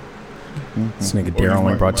 This nigga Or Daryl use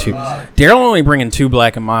only my brought two. miles. Daryl only bringing 2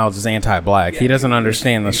 Black and Milds is anti-black. He doesn't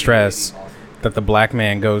understand the stress that the black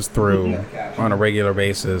man goes through on a regular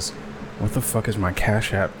basis. What the fuck is my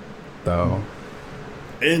Cash App, though?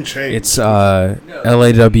 And change. It's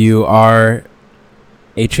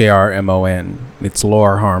LAWRHARMON. It's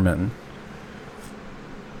Lore Harmon.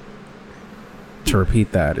 To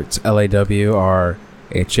repeat that, it's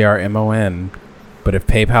LAWRHARMON. But if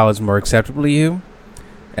PayPal is more acceptable to you,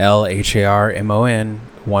 LHARMON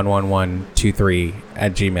 11123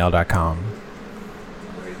 at gmail.com.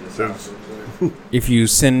 Since- If you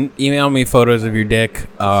email me photos of your dick,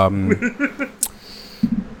 I'm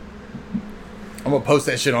gonna post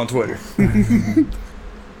that shit on Twitter.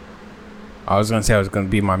 I was gonna say I was gonna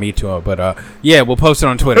be my Me Too, but yeah, we'll post it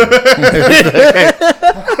on Twitter.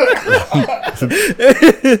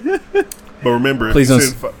 But remember, Please don't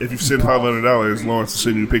if you send $500, Lawrence will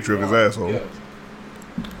send you a picture of his asshole.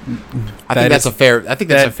 I think that's a fair.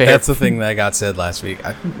 That's the thing that got said last week.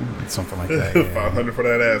 Something like that. Yeah. $500 for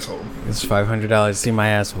that asshole. It's $500 to see my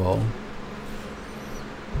asshole.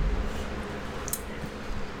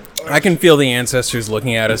 I can feel the ancestors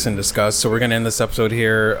looking at us in disgust, so we're gonna end this episode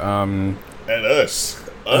here. At us.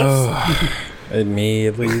 At me,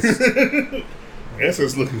 at least.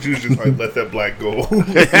 Ancestors looking at you just like, let that black go.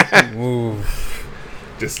 Ooh.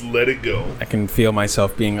 Just let it go. I can feel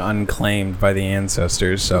myself being unclaimed by the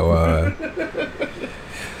ancestors, so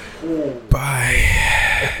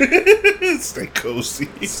bye. Stay cozy.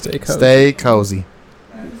 Stay cozy. Stay cozy.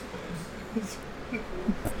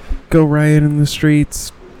 Go riot in the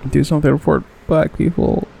streets. Do something for black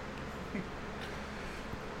people.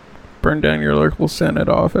 Burn down your local Senate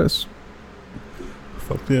office.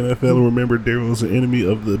 Fuck the NFL. Remember, Daryl is an enemy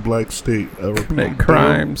of the black state. Commit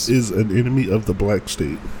crimes. Daryl is an enemy of the black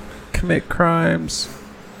state. Commit crimes.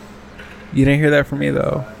 You didn't hear that from me,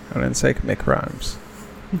 though. I didn't say commit crimes.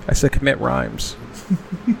 I said commit rhymes.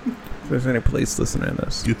 If there's any police listening to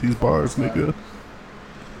this, Get these bars, nigga.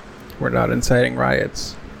 we're not inciting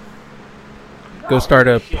riots. Go start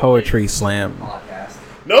a poetry slam. Podcast.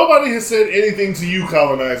 Nobody has said anything to you,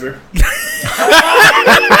 colonizer.